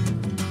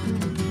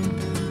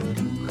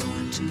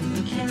 Going to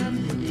the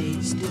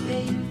candidates'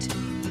 debate.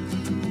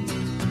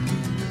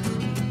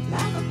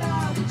 Laugh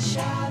about it,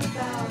 shout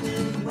about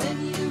it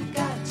when you've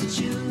got to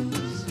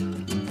choose.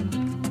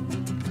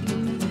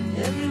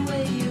 Every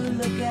way you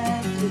look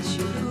at it,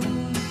 you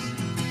lose.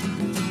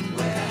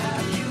 Where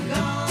have you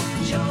gone,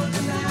 Joe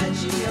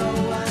DiMaggio?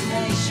 Our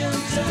nation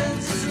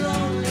turns its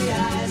lonely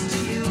eyes to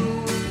you.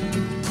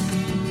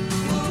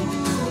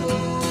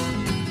 Ooh,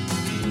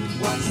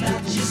 what's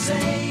that you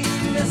say,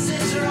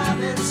 Mrs.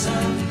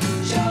 Robinson?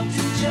 Joe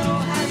to Joe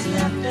has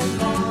left and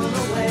gone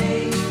away.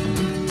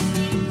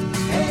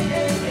 Hey,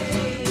 hey,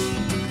 hey.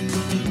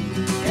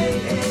 Hey,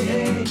 hey,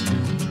 hey.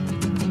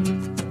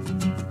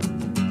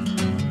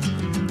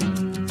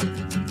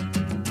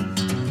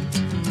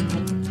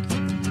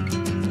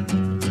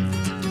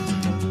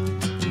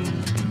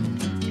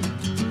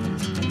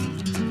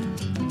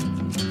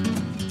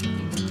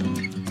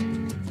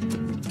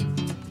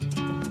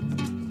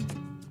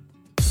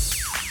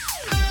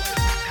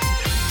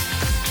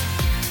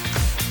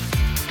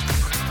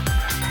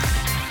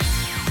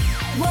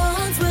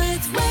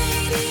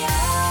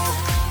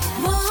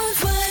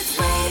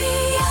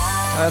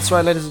 That's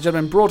right, ladies and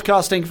gentlemen,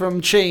 broadcasting from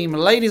Cheam.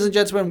 Ladies and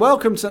gentlemen,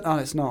 welcome to... Oh,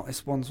 it's not.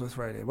 It's Wandsworth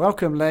Radio.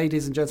 Welcome,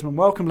 ladies and gentlemen.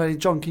 Welcome, ladies...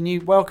 John, can you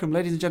welcome,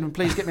 ladies and gentlemen,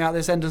 please get me out of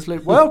this endless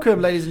loop. Welcome,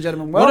 ladies and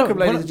gentlemen. Welcome,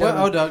 ladies and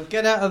gentlemen. Hold on.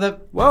 Get out of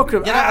the...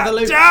 Welcome. Get out of the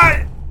loop.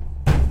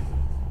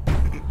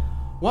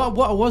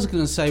 What I was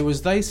going to say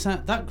was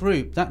that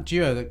group, that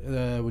duo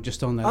that were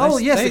just on there. Oh,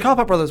 yes, the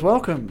Carpet Brothers.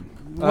 Welcome.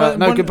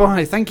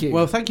 Goodbye. Thank you.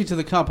 Well, thank you to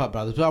the Carpet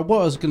Brothers. But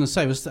what I was going to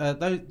say was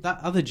that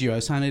other duo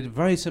sounded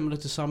very similar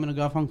to Simon and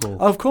Garfunkel.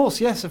 Of course,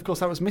 yes, of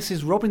course. That was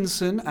Mrs.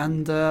 Robinson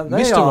and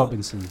Mr.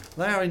 Robinson.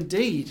 They are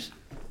indeed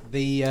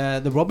the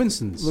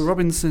Robinsons. The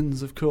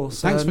Robinsons, of course.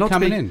 Thanks for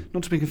coming in.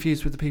 Not to be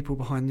confused with the people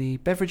behind the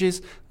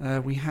beverages.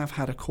 We have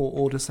had a court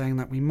order saying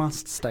that we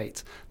must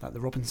state that the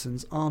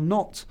Robinsons are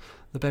not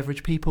the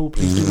beverage people.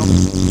 Please do not.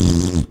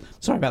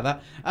 Sorry about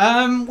that.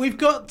 We've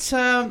got.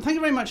 Thank you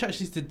very much,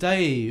 actually, to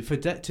Dave.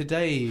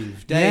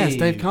 Dave. Yes,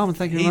 Dave Carmen.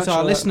 Thank you very much. He's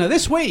our listener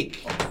this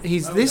week.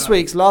 He's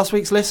last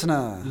week's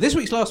listener.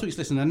 Last week's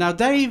listener. Now,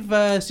 Dave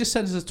has just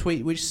sent us a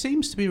tweet which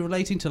seems to be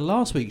relating to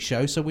last week's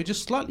show, so we're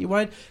just slightly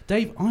worried.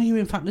 Dave, are you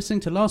in fact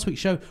listening to last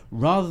week's show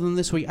rather than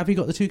this week? Have you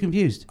got the two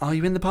confused? Are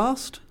you in the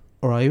past?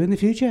 Or are you in the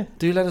future?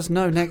 Do let us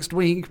know next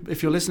week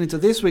if you're listening to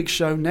this week's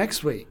show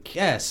next week.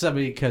 Yes,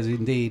 because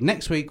indeed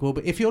next week will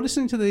be. If you're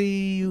listening to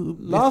the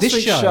last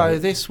week's show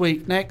this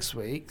week, next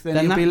week,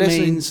 then you'll be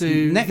listening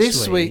to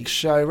this week's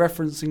show,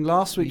 referencing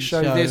last week's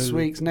show, this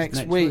week's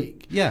next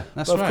week. Yeah,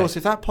 that's right. But of course,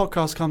 if that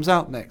podcast comes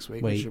out next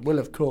week, which it will,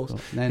 of course,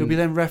 you'll be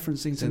then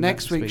referencing to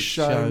next week's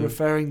show,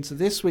 referring to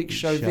this week's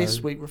show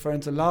this week,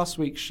 referring to last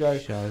week's show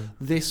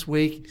this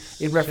week,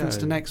 in reference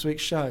to next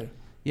week's show.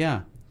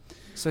 Yeah.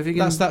 So if you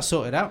can that's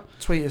sorted out.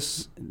 Tweet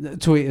us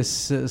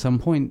at some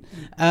point.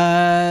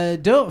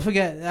 Don't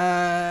forget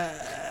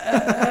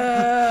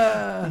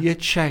your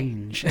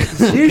change. It's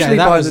usually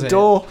by the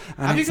door.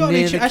 And have you got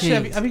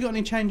any? Have you got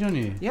any change on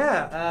you?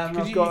 Yeah,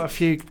 I've got a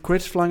few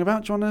quid flying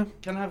about. Do you want to?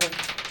 Can I have it?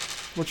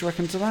 What do you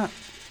reckon to that?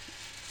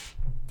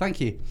 Thank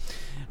you.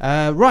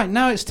 Right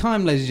now it's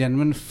time, ladies and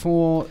gentlemen,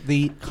 for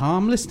the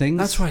calm listings.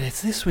 That's right.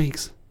 It's this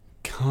week's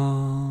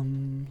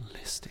calm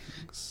listings.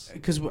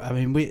 Because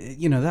I mean,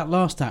 that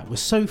last act was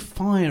so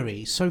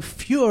fiery, so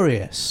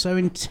furious, so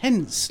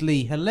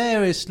intensely,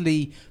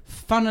 hilariously,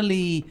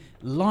 funnily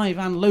live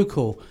and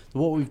local.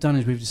 What we've done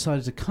is we've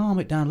decided to calm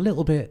it down a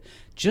little bit,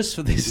 just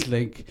for this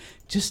link,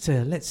 just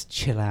to let's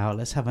chill out,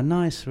 let's have a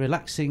nice,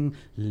 relaxing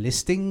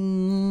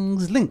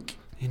listings link.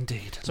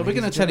 Indeed. So we're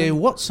going to tell you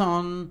what's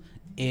on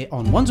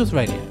Wandsworth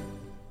Radio.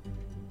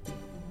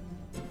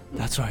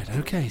 That's right.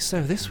 Okay,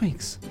 so this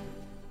week's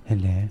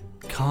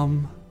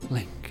calm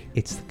link.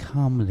 It's the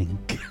calm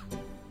link.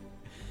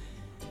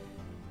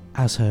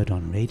 As heard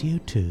on Radio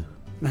 2.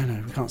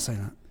 No, we can't say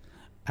that.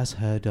 As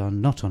heard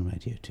on not on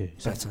Radio 2.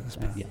 That's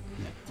better. Yeah.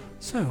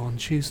 So on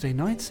Tuesday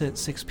nights at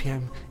 6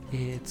 p.m,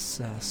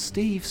 it's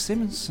Steve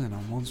Simonson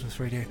on Wandsworth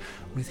Radio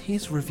with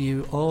his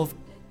review of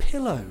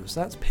Pillows.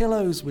 That's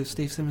Pillows with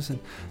Steve Simonson.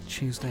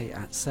 Tuesday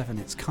at 7.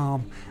 It's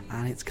calm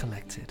and it's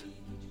collected.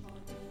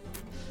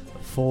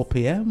 4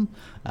 p.m.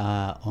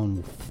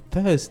 On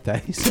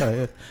Thursday.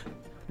 So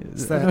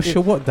I'm not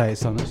sure what day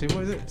it's on. Actually,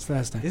 what is it? It's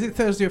Thursday. Is it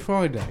Thursday or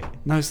Friday?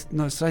 No,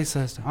 today's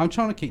Thursday. I'm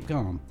trying to keep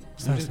calm.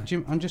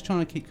 I'm just trying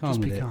to keep calm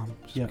with it.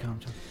 Just be calm,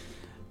 John.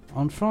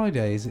 On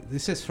Friday,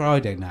 this is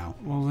Friday now.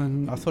 Well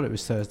then, I thought it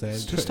was Thursday.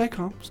 Just stay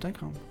calm.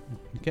 I'm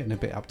getting a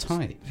bit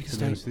uptight. If you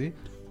can stay.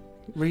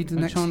 Read the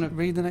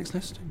next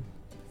listing.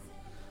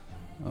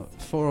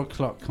 4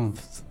 o'clock on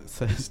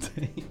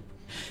Thursday.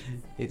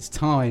 It's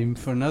time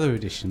for another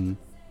edition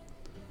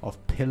of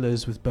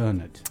Pillars with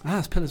Bernard.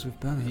 It's Pillars with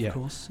Bernard, of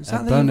course. Is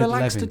that the Bernard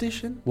relaxed Levin.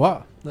 edition?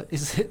 What?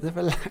 Is it the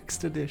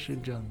relaxed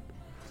edition, John?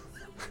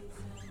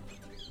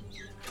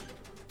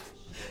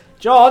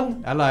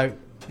 John! Hello.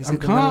 I'm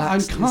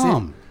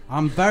calm.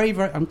 I'm very,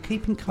 very... I'm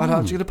keeping calm.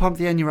 I'm just going to pump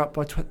the Enya up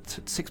by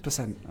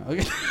 6%.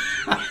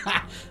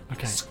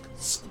 Okay.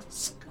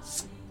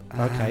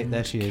 Okay,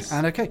 there she is.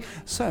 And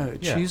so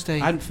Tuesday...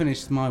 I hadn't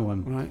finished my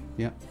one. Right.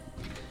 Yeah.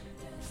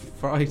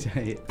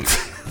 Friday,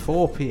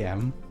 4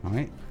 p.m,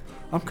 right?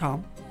 I'm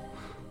calm.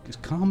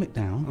 Just calm it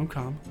down. I'm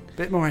calm.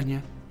 Bit more Enya.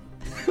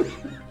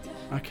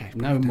 Okay.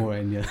 No more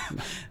Enya.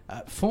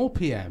 4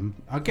 p.m.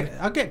 I'll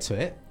get to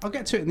it. I'll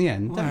get to it in the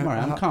end. Don't worry,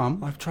 I'm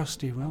calm. I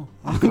trust you will.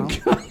 I'm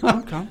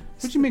calm.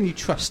 What do you mean you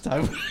trust?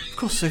 Of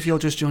course, if you're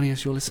just joining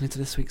us, you're listening to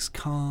this week's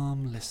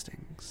Calm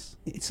Listings.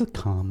 It's a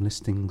Calm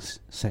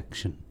Listings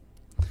section.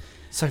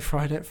 So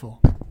Friday at 4.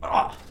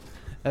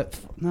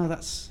 No,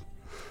 that's...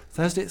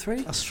 Thursday at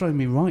 3? That's throwing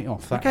me right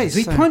off. That okay,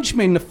 he punched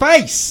me in the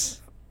face.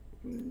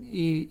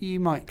 You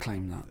might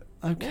claim that.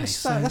 Okay,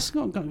 that's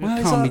not going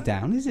to calm me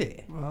down, is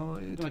it? Well,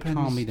 it depends.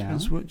 Calm me down.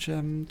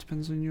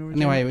 Depends on your.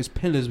 Anyway, it was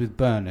Pillars with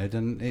Bernard,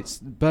 and it's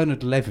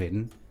Bernard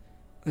Levin.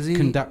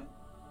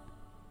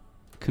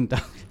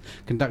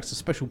 Conducts a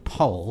special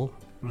poll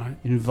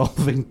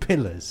involving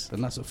pillars,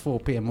 and that's at 4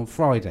 p.m. on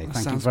Friday.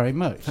 Thank you very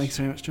much. Thanks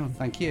very much, John.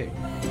 Thank you.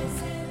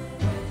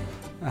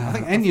 I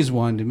think Enya's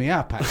winding me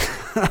up.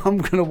 I'm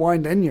going to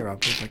wind Enya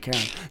up if I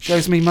can.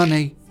 Shows me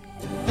money.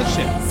 Does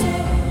she?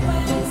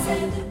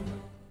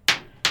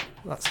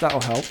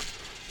 that'll help.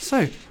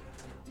 So,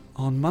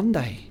 on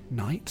Monday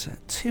night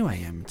at 2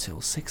 a.m.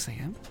 till 6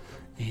 a.m,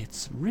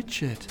 it's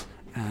Richard.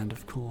 And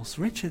of course,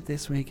 Richard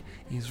this week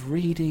is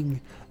reading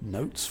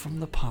Notes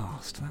from the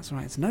Past. That's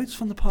right, it's Notes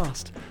from the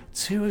Past,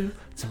 2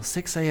 till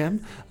 6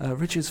 a.m.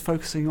 Richard's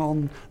focusing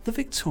on the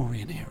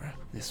Victorian era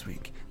this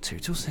week, 2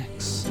 till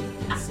 6.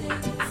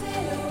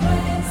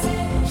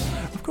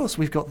 Of course,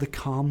 we've got the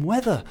calm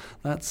weather.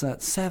 That's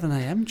at 7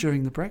 a.m.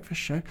 during the breakfast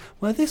show,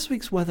 where this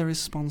week's weather is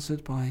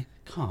sponsored by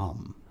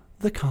Calm.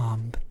 The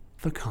Calm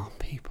for Calm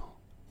People.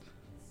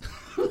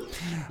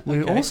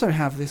 We also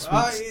have this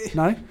week's...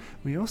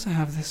 we also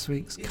have this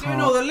week's... You're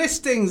doing all the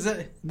listings.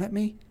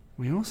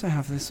 We also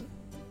have this... Do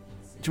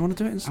you want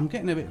to do it? I'm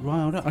getting a bit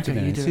riled up. Okay,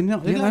 you do it. You're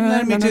not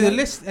letting me do the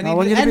list.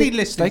 Any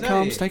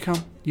listings. Stay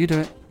calm. You do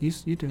it. You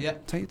do it. Yeah.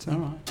 Take your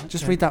time. All right. Okay.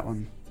 Just read that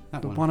one.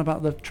 That the one. one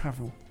about the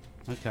travel.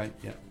 Okay,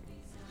 yeah.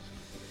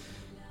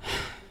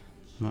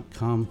 Right,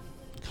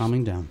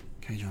 calming down.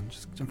 Okay, John.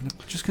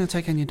 Just going to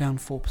take Enya down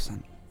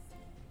 4%.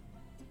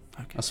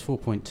 Okay. That's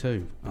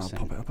 4.2. I'll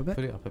pop it up a bit.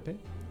 Put it up a bit.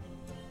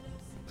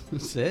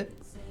 That's it.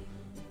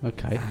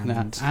 Okay.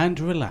 And and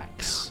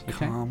relax.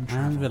 Okay. Calm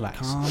travel. And relax.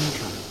 Calm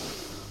travel.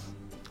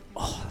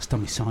 Oh, that's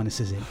done my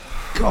sinuses in.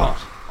 God.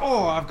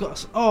 Oh, I've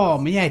got. Oh,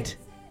 my head.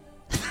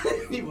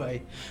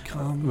 Anyway.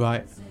 Calm.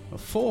 Right.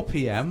 4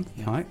 p.m.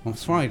 Yeah. Right on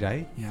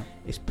Friday. Yeah.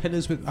 It's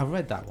Pillars with. I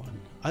read that one.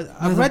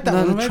 I've read that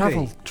one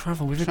already.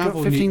 Travel. We've got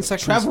Travel 15 news.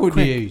 seconds. Travel Quick,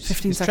 news.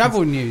 15 It's seconds.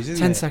 travel news,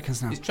 isn't 10 it?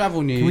 seconds now. It's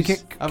travel news. Can we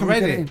get? I've can we read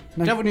get it. in?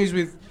 No. Travel news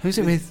with. Who's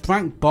it with?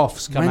 Frank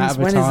Boff's come out of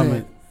When is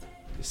retirement. it?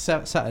 It's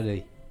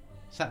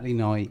Saturday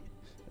night,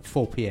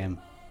 4 p.m.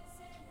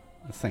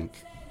 I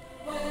think.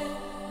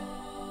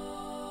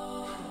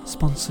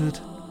 Sponsored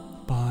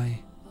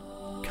by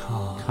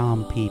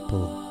Calm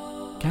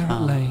people. Garrett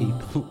Calm Lane.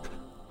 people.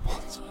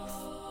 Wandsworth.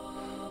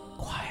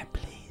 Quiet,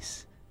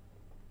 please.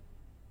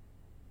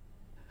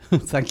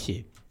 Thank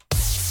you.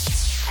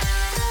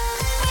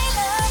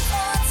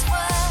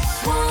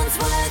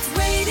 Wandsworth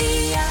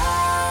Radio.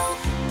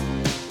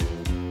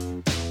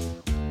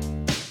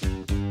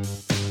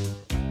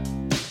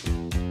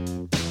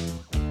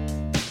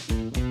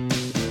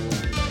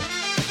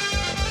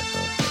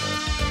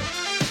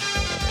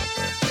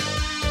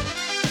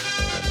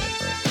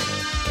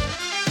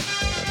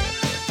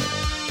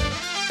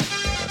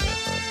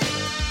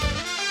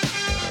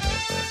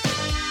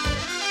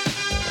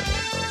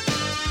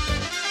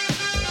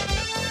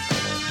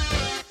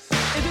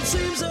 If it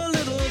seems a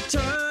little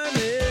time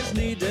is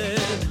needed,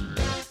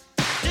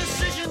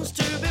 decisions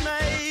to be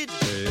made.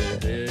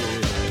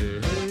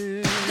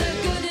 The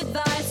good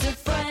advice of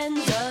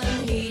friends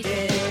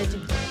unheeded,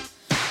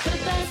 the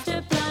best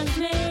of plans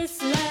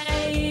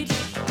mislaid.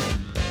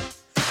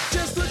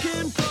 Just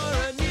looking for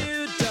a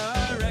new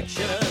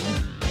direction.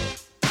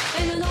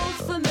 In an old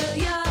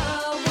familiar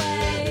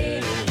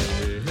way,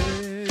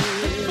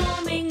 the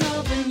forming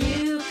of a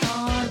new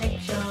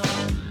connection.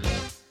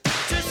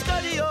 To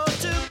study or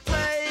to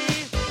play.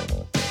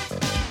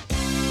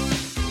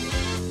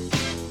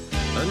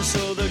 And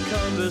so the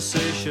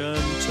conversation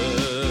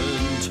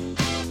turned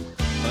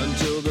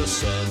until the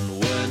sun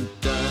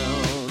went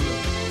down,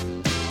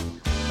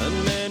 and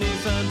many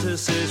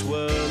fantasies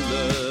were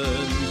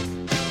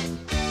learned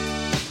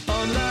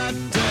on that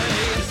day.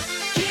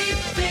 Keep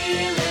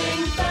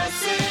feeling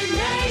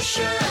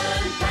fascination,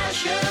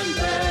 passion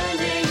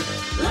burning,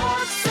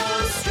 love so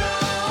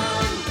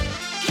strong.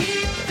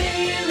 Keep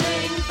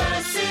feeling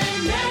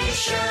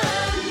fascination,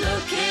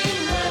 looking,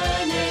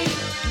 learning,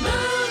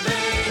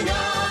 moving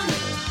on.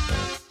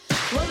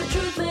 Well, the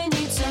truth may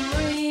need some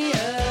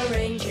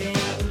rearranging.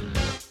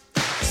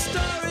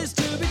 Stories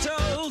to be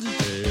told.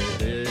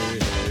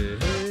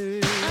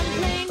 I'm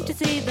plain to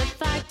see the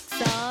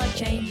facts are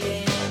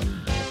changing.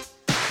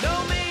 No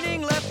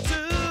meaning left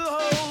to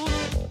hold.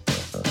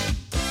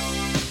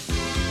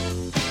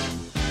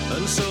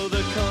 And so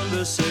the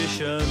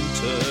conversation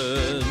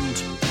turned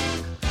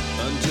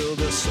until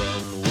the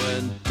sun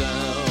went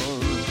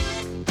down,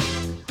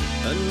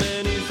 and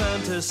many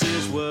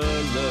fantasies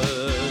were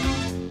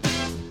learned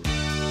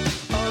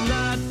on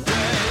that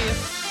day.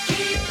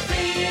 Keep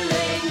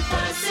feeling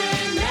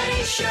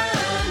fascination,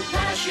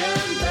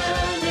 passion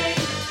burning,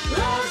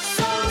 love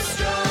so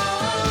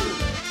strong.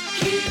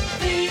 Keep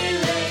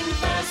feeling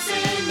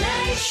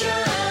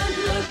fascination,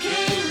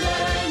 looking,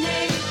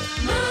 learning,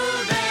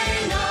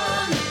 moving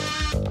on.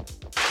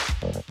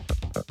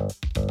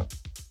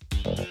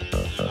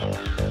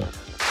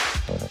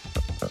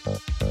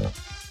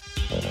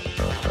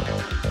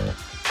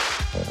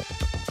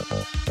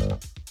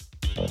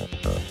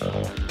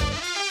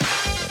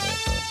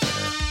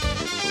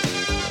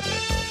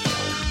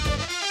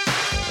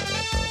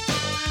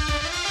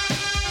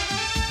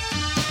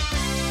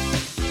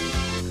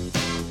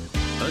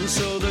 And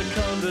so the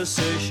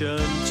conversation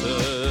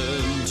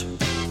turned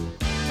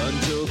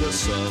until the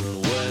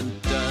sun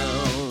went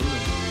down,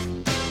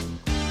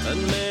 and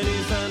many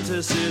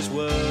fantasies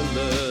were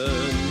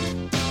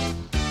learned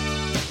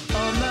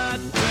on that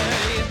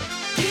day.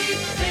 Keep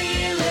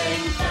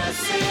feeling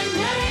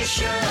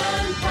fascination,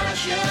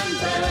 passion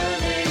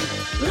burning,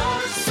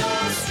 love so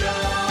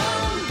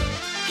strong.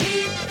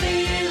 Keep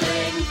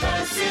feeling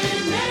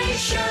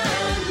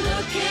fascination,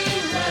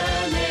 looking,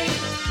 learning,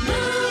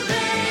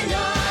 moving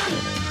on.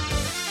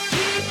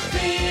 Keep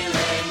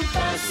feeling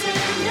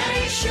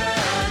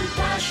fascination,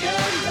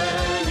 passion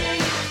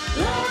burning,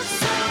 love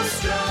so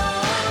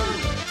strong.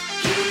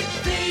 Keep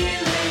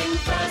feeling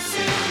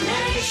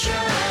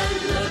fascination,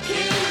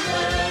 looking,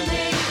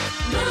 learning,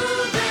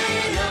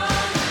 moving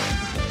on.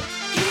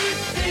 Keep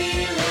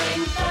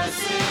feeling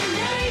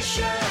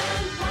fascination,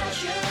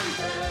 passion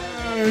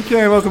burning.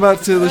 Okay, welcome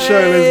back to the show,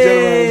 ladies and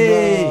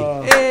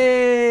gentlemen.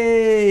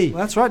 Hey!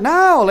 That's right.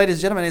 Now, ladies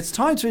and gentlemen, it's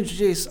time to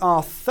introduce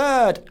our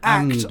third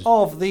act And-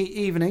 of the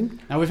evening.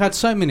 Now, we've had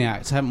so many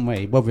acts, haven't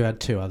we? Well, we've had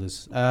two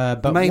others.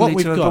 But Mainly what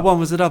we've but got... one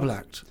was the double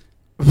act.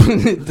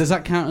 Does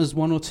that count as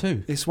one or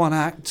two? It's one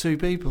act, two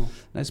people.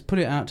 Let's put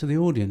it out to the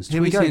audience.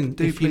 Here we Tweet go. in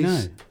Do if you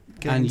please know.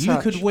 get And in you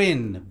touch. could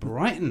win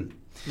Brighton.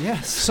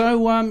 Yes. So,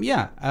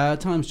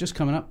 time's just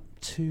coming up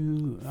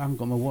to... I haven't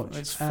got my watch.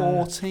 It's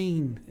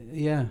 14.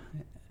 Yeah.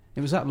 It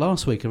was that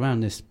last week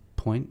around this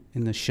point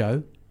in the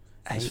show,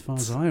 as far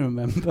as I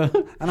remember.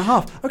 And a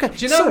half. Okay.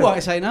 Do you know so, what?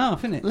 It's 8.5,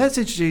 isn't it? Let's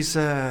introduce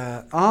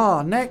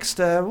our next.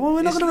 Well,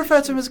 we're not going to refer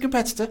to him as a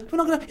competitor. We're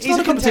not going to. It's He's not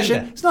a a competition.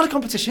 contender. It's not a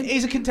competition.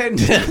 He's a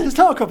contender. It's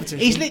not a competition.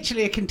 He's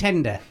literally a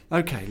contender.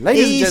 Okay,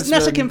 ladies He's and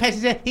not a gentlemen.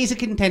 competitor, he's a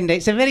contender.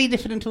 It's a very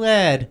different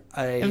word.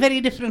 A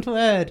very different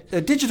word.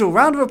 A digital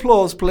round of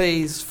applause,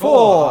 please,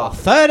 For for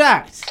third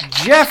act.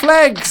 Jeff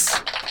Legs.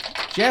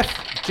 Jeff,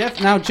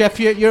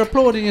 you're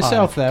applauding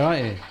yourself there,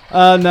 aren't you?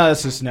 No,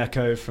 that's just an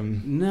echo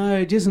from. No,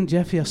 it isn't,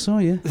 Jeffy. I saw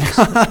you.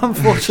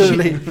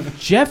 Unfortunately,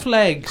 Jeff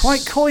Legs.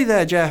 quite coy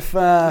there, Jeff.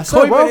 Coy,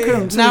 So but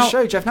welcome to now- the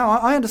show, Jeff. Now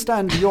I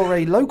understand you're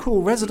a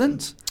local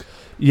resident.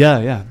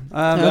 Yeah.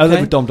 I live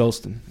Okay. with Dom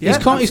Dalston. He's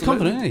absolutely.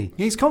 confident, isn't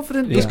he? He's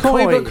confident. He's but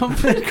coy, but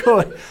confident.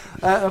 coy.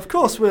 Of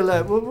course,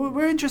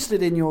 we're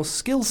interested in your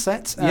skill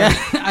set. Yeah,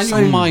 and so-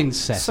 your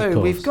mindset, So of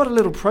course. we've got a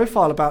little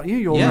profile about you.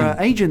 Your Yeah.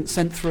 agent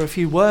sent through a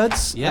few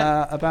words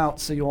Yeah.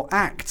 about your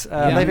act.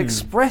 Yeah. They've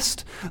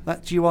expressed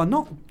that you are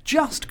not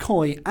just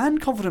coy and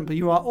confident, but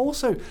you are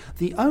also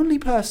the only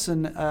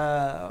person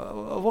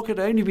of what could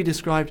only be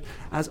described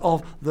as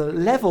of the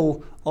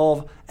level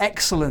of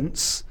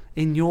excellence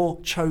in your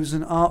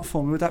chosen art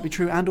form. Would that be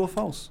true and or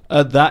false?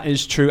 That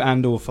is true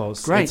and or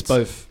false. Great. It's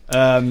both.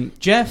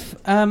 Jeff,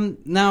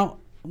 now,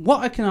 what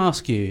I can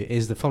ask you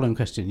is the following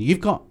question. You've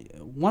got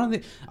one of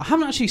the... I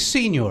haven't actually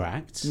seen your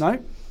act. No?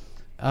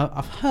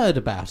 I've heard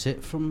about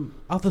it from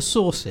other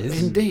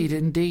sources.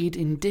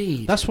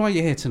 Indeed. That's why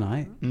you're here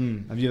tonight.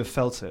 Have you ever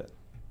felt it?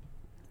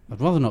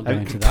 I'd rather not go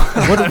into that.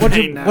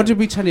 No. What did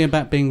we tell you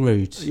about being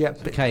rude? Yeah,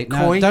 Okay,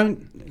 now coy,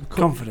 don't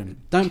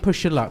confident. don't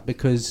push your luck,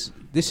 because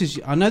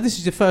I know this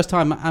is your first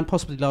time and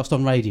possibly last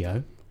on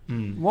radio.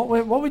 What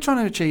we're trying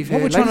to achieve here,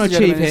 What we're trying to ladies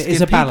and achieve gentlemen, here is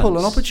give a people an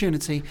balance.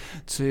 opportunity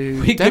to We're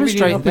giving you an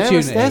demonstrate their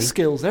opportunity.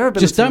 skills, their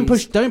abilities. Just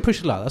don't push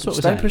your luck. That's what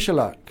Just we're don't saying. push your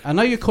luck. I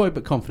know you're coy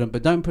but confident,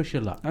 but don't push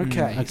your luck.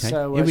 Okay,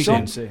 so here we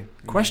Sean, go.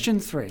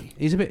 question 3.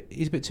 He's a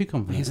bit too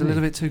confident. He's a isn't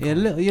little he? bit too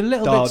You're a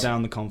little Dial bit.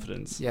 down the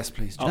confidence. Yes,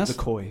 please. Up Just the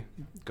coy.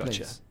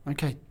 Gotcha. please.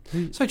 Okay.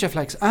 So Jeff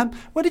Legs,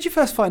 where did you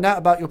first find out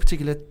about your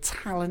particular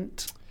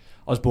talent?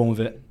 I was born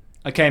with it.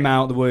 I came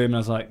out of the womb and I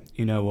was like,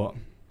 you know what?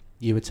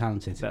 You were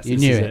talented. This You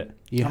knew is it.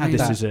 You I had mean,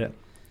 This that. is it.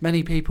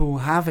 Many people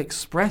have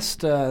expressed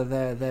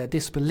their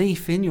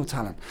disbelief in your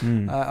talent.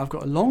 I've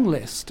got a long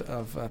list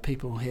of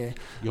people here.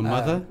 Your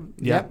mother.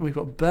 Yep. We've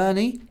got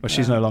Bernie. Well,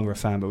 she's no longer a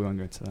fan, but we won't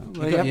go into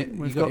that.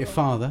 You got your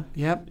father.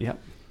 Yep.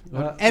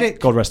 Eric.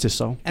 God rest his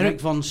soul.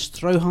 Eric von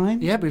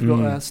Stroheim. Yeah, we've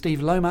got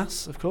Steve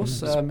Lomas, of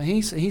course.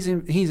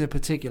 He's a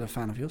particular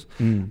fan of yours,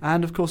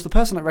 and of course the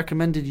person that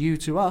recommended you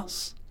to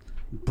us.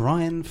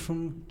 Brian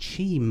from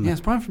Cheam.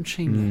 Yes, Brian from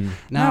Cheam.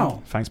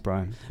 Now, Thanks,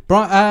 Brian.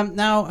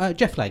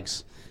 Jeff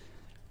Legs,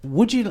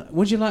 would you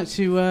like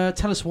to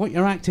tell us what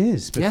your act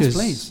is? Yes, Because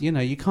please. you know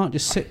you can't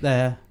just sit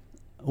there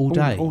all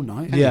day, all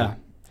night. Yeah.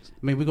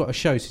 I mean, we've got a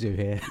show to do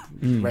here.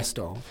 Rest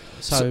of.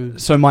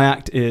 So my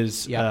act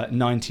is Yeah.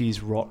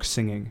 90s rock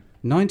singing.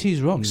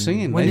 90s rock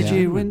singing. When ladies did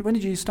and you gentlemen. when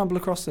did you stumble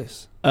across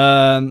this?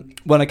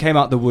 When I came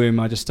out the womb,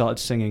 I just started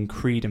singing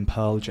Creed and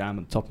Pearl Jam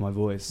at the top of my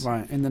voice.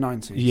 Right, in the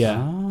 90s. Yeah.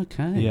 Ah,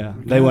 okay. Yeah.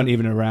 They weren't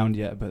even around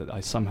yet, but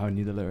I somehow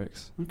knew the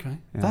lyrics. Okay.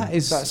 Yeah.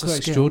 That's That's a quite skill.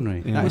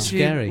 extraordinary. Yeah. That is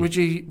scary.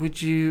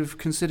 Would you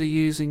consider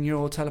using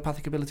your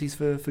telepathic abilities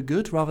for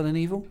good rather than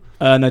evil?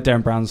 No,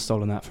 Darren Brown's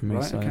stolen that from me.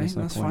 Right, so okay, there's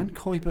no that's point. fine.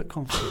 Coy but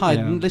confident. I had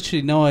Yeah.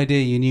 literally no idea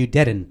you knew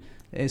Deaden.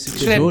 It's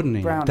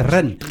extraordinary.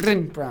 Darren.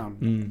 Bryn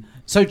Brown.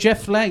 So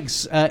Jeff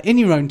Legs, in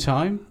your own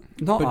time,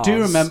 Not but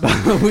do ours. remember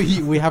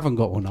we haven't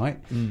got all night.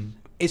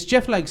 It's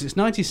Jeff Legs. It's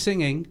 90s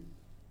singing.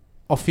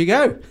 Off you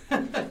go.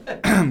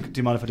 Do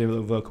you mind if I do a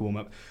little vocal warm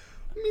up?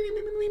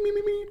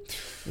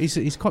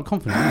 He's quite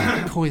confident.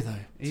 Isn't Coy though.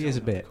 he is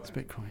a bit. It's a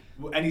bit coy.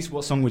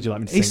 What song would you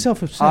like me to He's sing?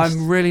 self-obsessed.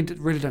 I'm really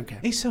don't care.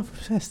 He's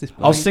self-obsessed. This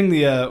bloke. I'll sing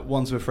the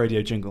Wandsworth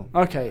Radio jingle.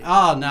 Okay.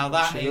 Ah, now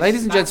that is,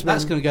 Ladies and gentlemen,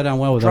 that's going to go down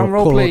well with Drum our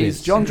roll, call please.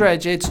 audience. John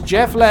Dredge. It's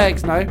Jeff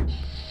Legs. No,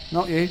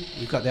 not you.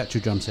 You've got the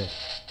actual drums here.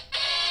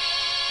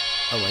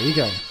 Away you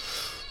go.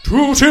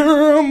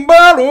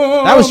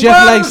 That was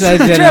Jeff Legs,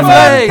 ladies and Jeff gentlemen.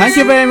 Legs. Thank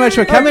you very much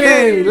for coming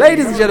in.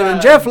 Ladies and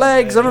gentlemen, Jeff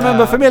Legs, and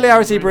remember,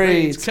 familiarity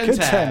breeds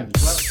contempt.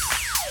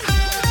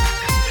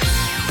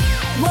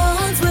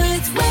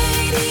 Wandsworth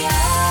Radio.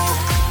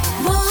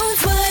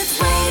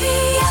 Wandsworth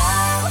Radio.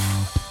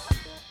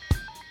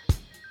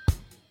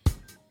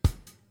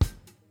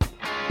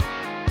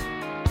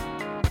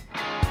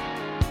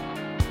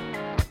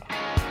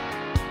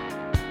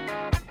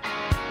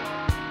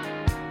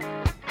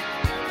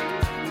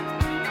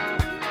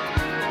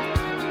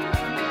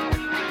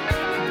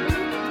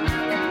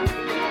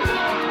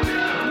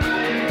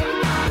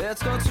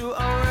 Let's go to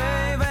a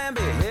rave and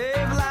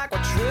behave like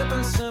we're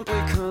tripping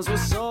simply cause we're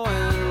so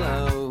in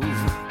love.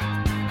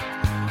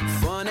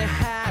 Funny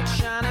hat,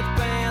 shiny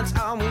pants,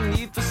 all we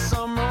need for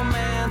some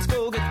romance.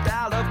 Go get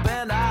dialed up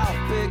and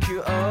I'll pick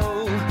you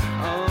up.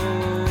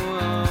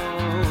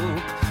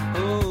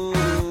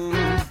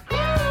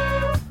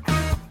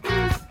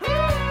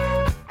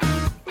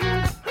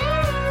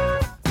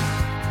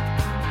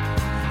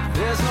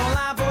 There's no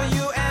line for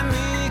you and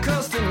me,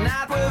 cause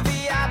tonight we're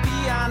VIP.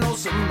 I know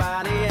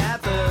somebody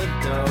at the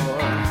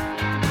door.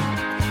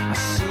 I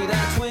see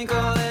that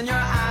twinkle in your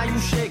eye, you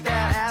shake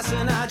that ass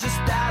and I just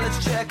die.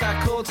 Let's check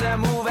our coats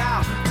and move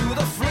out to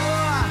the floor.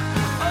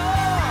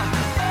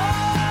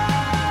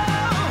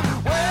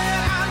 When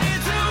I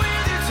need to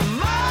with you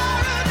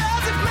tomorrow,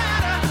 does it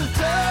matter?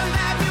 Turn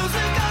that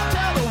music up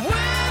till the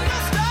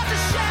windows start to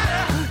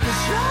shatter.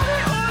 'Cause you're the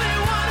only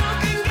one who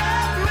can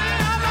get me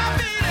on my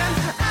feet and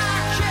I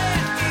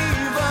can't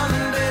even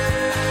dance.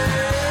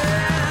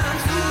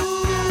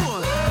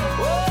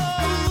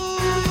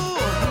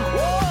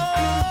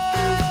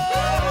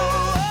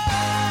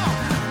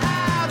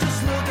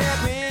 Just look at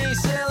me,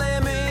 silly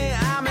me.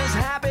 I'm as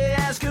happy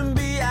as can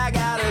be. I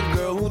got a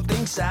girl who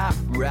thinks I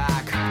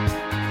rock.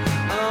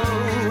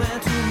 Oh,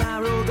 and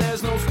tomorrow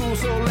there's no school,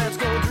 so let's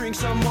go drink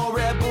some more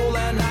Red Bull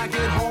and not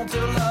get home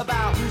till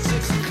about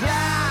 6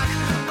 o'clock.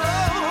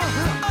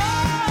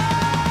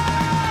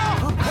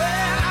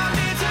 When I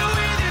need to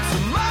with you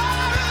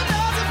tomorrow,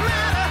 does it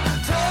matter?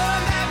 Turn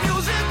that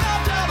music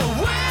up till the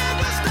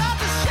windows start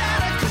to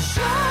shatter. 'Cause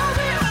you're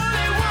the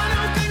only one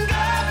who can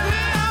get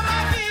me on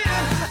my feet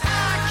and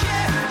I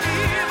can't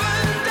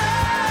even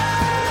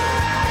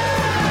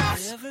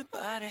dance.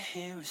 Everybody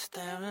here is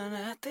staring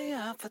at the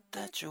outfit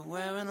that you're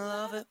wearing.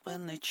 Love it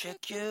when they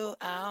check you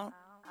out.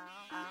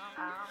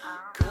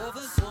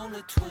 Cover's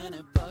only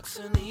 $20,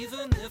 and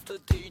even if the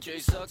DJ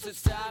sucks,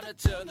 it's time to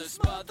turn this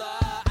mother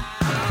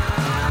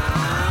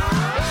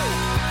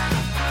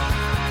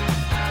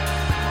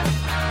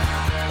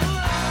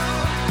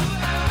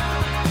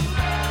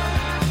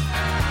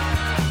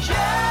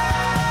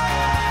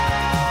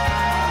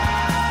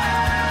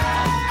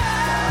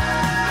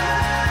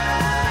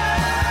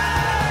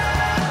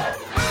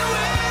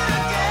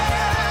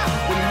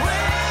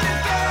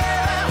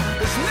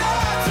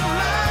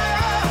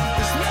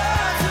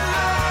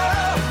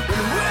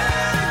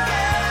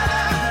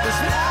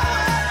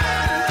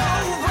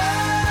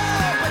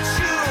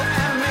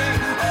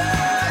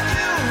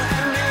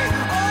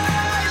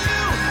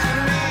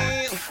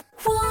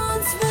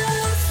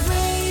Wandsworth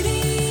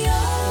Radio.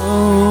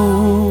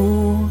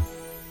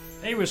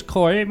 He was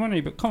coy, wasn't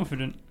he? But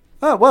confident.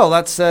 Oh, well,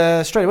 that's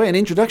straight away an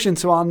introduction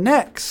to our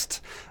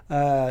next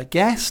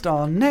guest,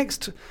 our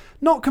next,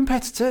 not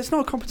competitor, it's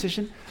not a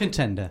competition.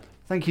 Contender.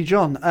 Thank you,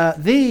 John.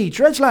 The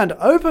Dredgeland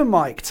Open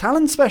Mic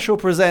Talent Special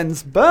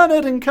presents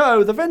Bernard and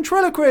Co., the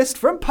ventriloquist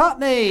from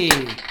Putney.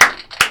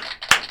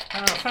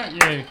 Oh, thank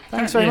you.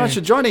 Thanks very much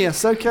for joining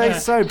us. Okay, Yeah.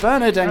 so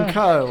Bernard and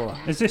Co.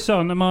 Is this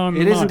on? Am I on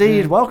the It is mic?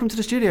 indeed. Yeah. Welcome to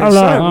the studio. Hello.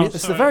 So, Oh, it's the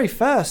sorry. very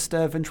first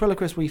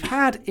ventriloquist we've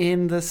had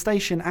in the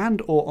station and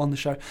or on the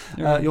show.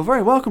 Yeah. You're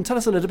very welcome. Tell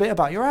us a little bit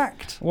about your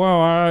act.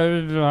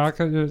 Well,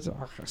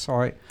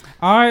 sorry.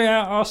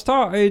 I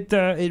started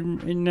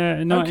in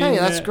Okay,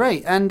 that's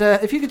great. And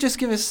if you could just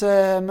give us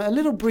a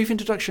little brief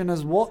introduction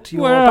as what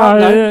you're Well, about.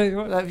 No,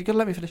 yeah, if you could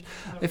let me finish.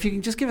 If you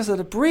can just give us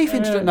a brief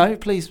introduction. No,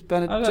 please,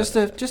 Bernard.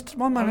 Just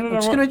one moment. I'm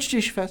just going to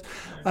introduce you first.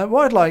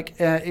 What I'd like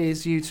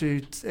is you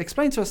to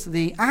explain to us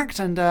the act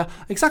and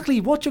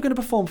exactly what you're going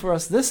to perform for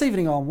us this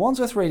evening on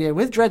Wandsworth Radio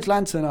with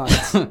Dredgeland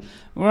tonight.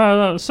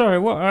 Well, sorry.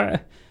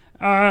 What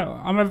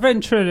I'm a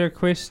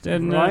ventriloquist,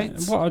 and Right.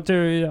 what I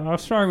do is I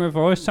throw my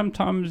voice.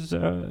 Sometimes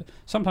out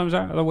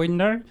of the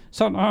window.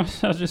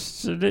 Sometimes I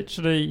just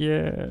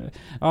literally.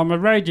 I'm a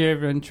radio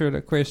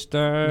ventriloquist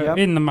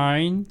in the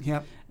main.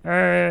 Yep.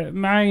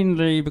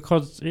 Mainly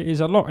because it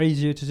is a lot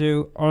easier to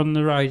do on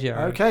the radio.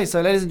 Okay,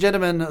 so ladies and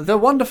gentlemen, the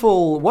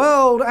wonderful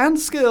world and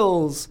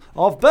skills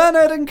of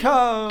Bernard and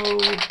Co.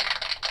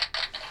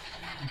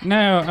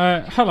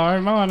 Now,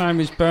 hello, my name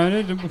is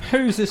Bernard. And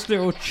who's this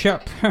little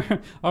chap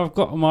I've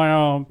got on my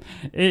arm?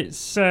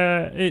 It's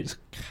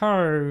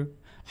Co.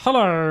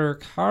 Hello,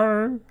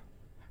 Co.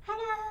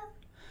 Hello.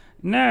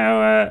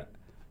 Now,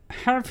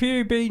 have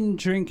you been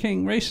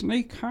drinking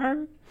recently,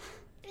 Co?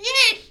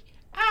 Yes,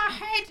 I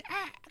had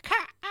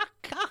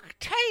a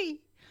tea.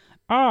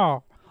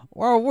 Oh,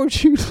 well,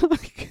 would you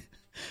like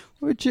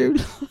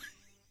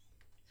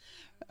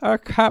a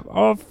cup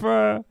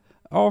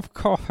of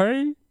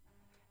coffee?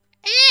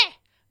 Yeah,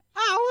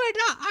 I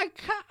would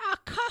a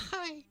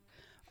coffee.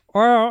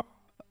 Well,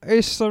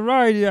 it's the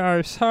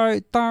radio, so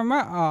it don't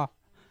matter.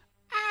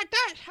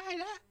 Don't say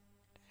that.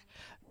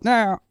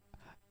 Now,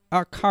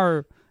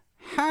 Co,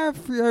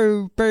 have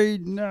you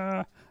been,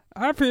 what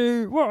have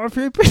you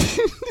been,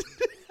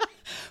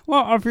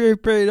 what have you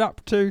been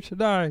up to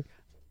today?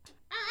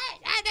 I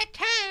ain't had a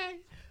turn.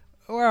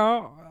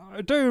 Well,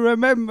 I do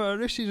remember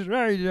this is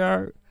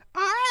radio.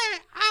 I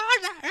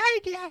on the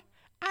radio.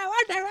 I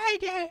on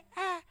the radio.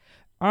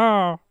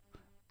 Oh,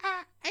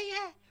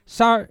 Yeah.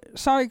 so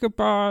say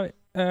goodbye,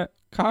 Co.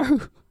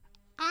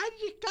 I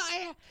just got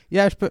here.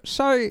 Yes, but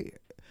say,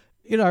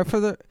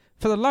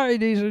 for the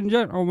ladies and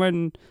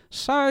gentlemen,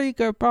 say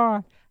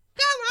goodbye.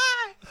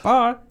 Come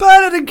on. Bye.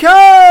 Bernard and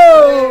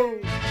Co!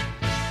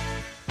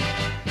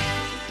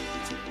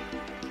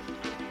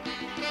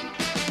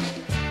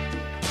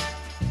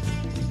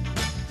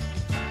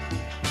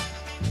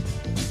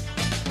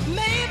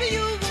 Maybe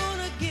you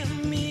wanna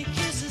give me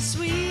kisses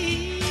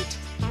sweet,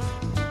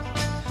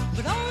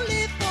 but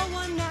only for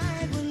one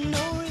night with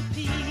no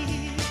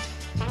repeat.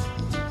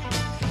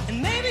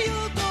 And maybe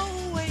you'll go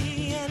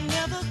away and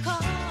never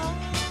call,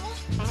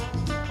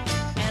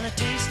 and a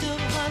taste of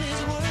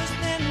honey's worse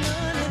than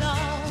none at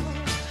all.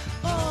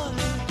 Oh,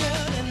 little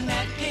girl, in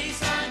that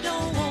case I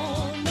don't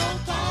want no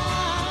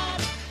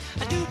part.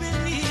 I do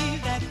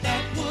believe that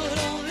would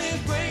only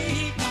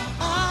break my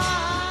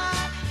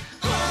heart.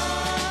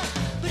 Oh,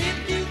 but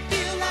if you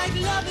feel like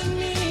loving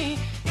me,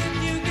 if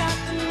you got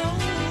the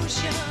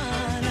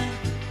notion,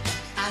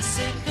 I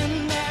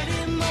second that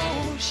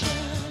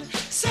emotion.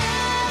 Say,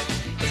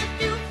 if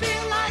you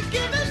feel like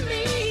giving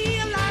me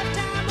a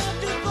lifetime of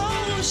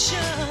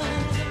devotion,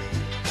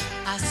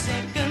 I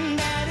second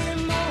that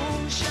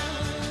emotion.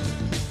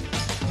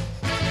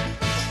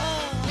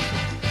 Oh,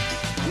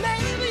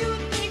 maybe you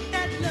think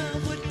that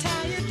love would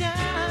tie you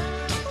down,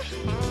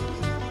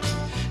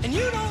 and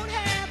you don't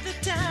have the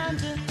time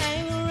to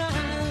hang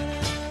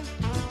around.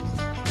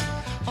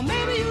 Or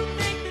maybe you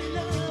think that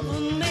love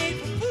was made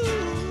for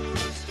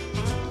fools,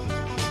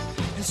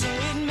 and so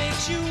it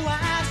makes you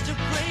wise to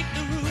break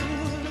the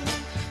rules.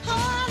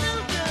 Oh,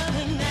 little girl,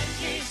 in that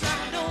case I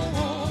don't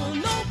want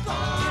no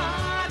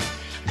part.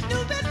 I do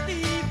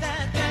believe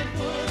that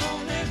would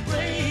only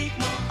break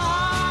my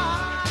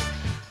heart.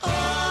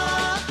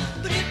 Oh,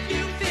 but if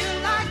you feel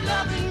like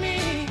loving me,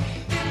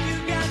 if you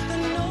got the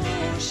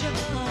notion,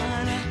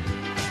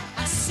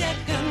 I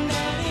second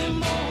that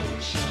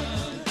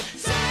emotion.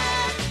 Say,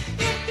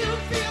 if you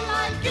feel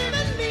like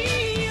giving me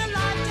a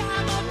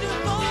lifetime of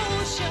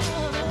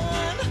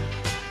devotion,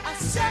 I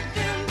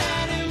second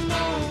that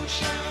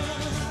emotion.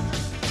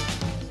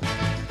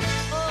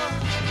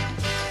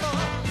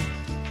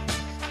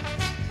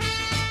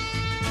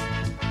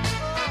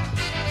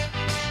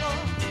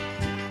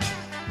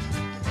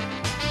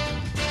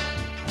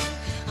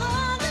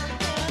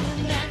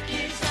 In that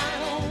case I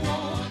don't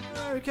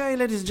want. Okay,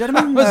 ladies and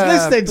gentlemen. I was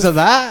listening to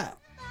that.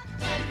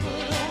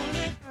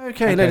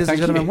 Okay, ladies and thank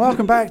gentlemen, you.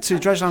 welcome back to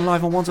Dredgeland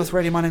Live on Wandsworth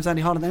Radio. My name's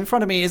Andy Harlan. In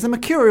front of me is the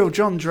mercurial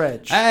John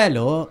Dredge.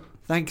 Hello.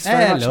 Thanks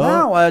very much.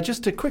 Hello. Now,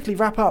 just to quickly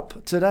wrap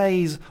up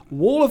today's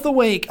Wall of the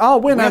Week. Our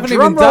winner, haven't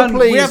drum even roll done- we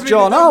please, haven't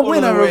John. even done Our Wall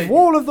of the winner of Week.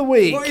 Wall of the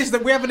Week. What is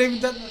that? We haven't even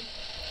done.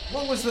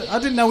 What was the? I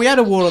didn't know we had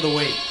a Wall of the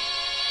Week.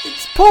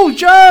 It's Paul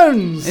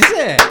Jones. Is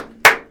it?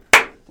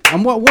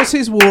 And what's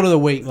his Wall of the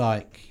Week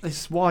like?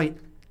 It's white.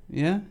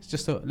 Yeah, it's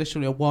just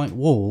literally a white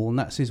wall, and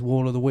that's his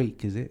Wall of the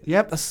Week, is it?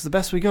 Yep, that's the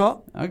best we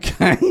got.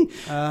 Okay.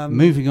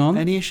 Moving on.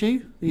 Any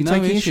issue? Are you no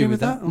taking issue with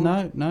that?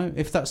 No.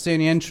 If that's the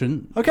only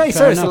entrant. Okay, fair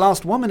so it's the enough.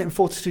 last 1 minute and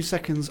 42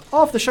 seconds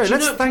of the show. Do you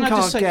Let's know- thank can I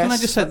our just say, guests. Can I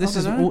just say this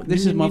I don't know.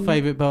 this is my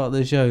favourite part of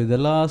the show. The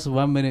last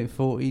 1 minute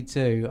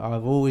 42,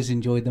 I've always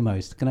enjoyed the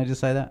most. Can I just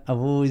say that? I've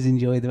always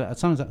enjoyed the.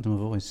 Sometimes that to my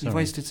voice. Sorry. You've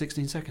wasted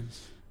 16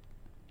 seconds.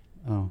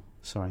 Oh,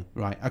 sorry.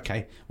 Right.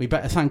 Okay. We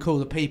better thank all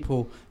the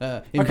people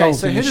involved Okay,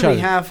 so in who the do show. we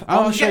have Oh,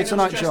 on the I'm show getting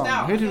tonight, stressed John?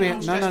 out. Who do we? I'm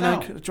No. stressed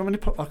out. Do you want me to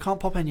put? I can't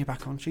pop Enya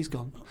back on. She's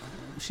gone.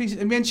 She's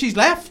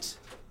left.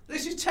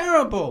 This is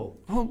terrible.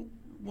 Oh,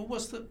 Well,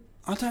 what's the?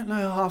 I don't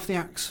know half the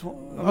acts.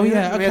 Oh,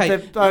 yeah, We okay.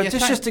 had the, Yeah,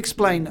 just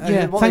explain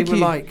yeah, what they thank were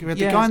you. like. We had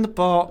Yeah. the guy in the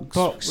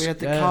box. We had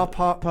the car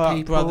park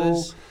people.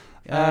 brothers.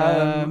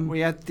 We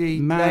had the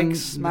man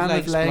with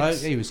legs. bloke.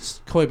 He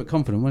was coy but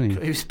confident, wasn't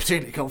he? He was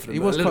particularly confident. He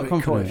but was a little quite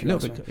bit coy, confident.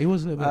 if you ask me. He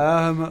was a little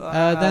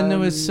bit. Then there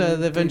was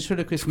the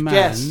ventriloquist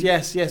man.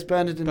 Yes,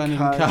 Bernard and Bernard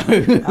Co.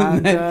 and Co.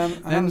 and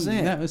then that was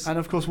it. that was- And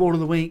of course, Wall of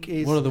the Week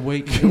is Wall of the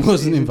Week is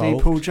wasn't indeed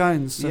involved. Paul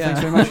Jones. So Yeah. thanks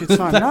very much for your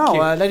time. Thank Now,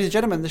 you. ladies and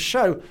gentlemen, the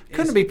show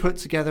couldn't be put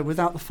together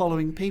without the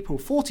following people.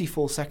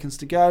 44 seconds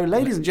to go.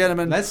 Ladies and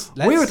gentlemen, Let's-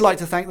 we would like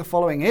to thank the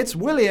following. It's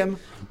William.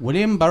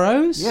 William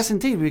Burroughs. Yes,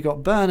 indeed. We've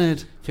got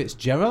Bernard.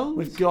 Fitzgerald.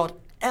 We've got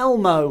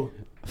Elmo.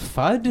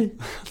 Fudd.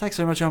 Thanks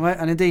very much, Elmo.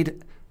 And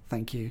indeed,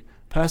 thank you.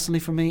 Personally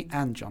from me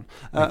and John.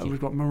 Thank you. We've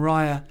got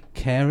Mariah.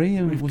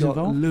 Carey We've was got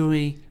involved.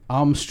 Louis.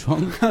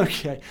 Armstrong.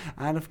 Okay.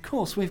 And of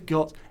course, we've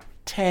got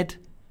Ted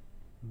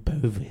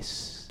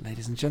Bovis.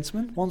 Ladies and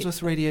gentlemen,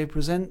 Wandsworth Radio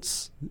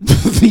presents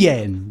The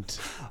end.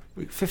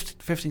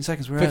 15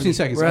 seconds. We're 15 early.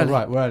 seconds. We're Oh, early.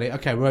 right, we're early.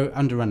 Okay, we're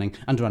underrunning.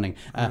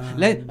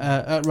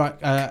 Right.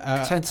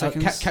 10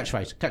 seconds.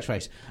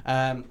 Catchphrase.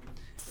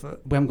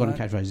 We haven't got any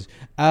catchphrases.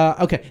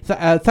 Okay.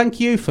 Thank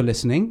you for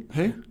listening.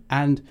 Who?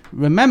 And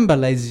remember,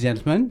 ladies and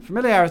gentlemen,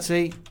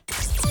 Familiarity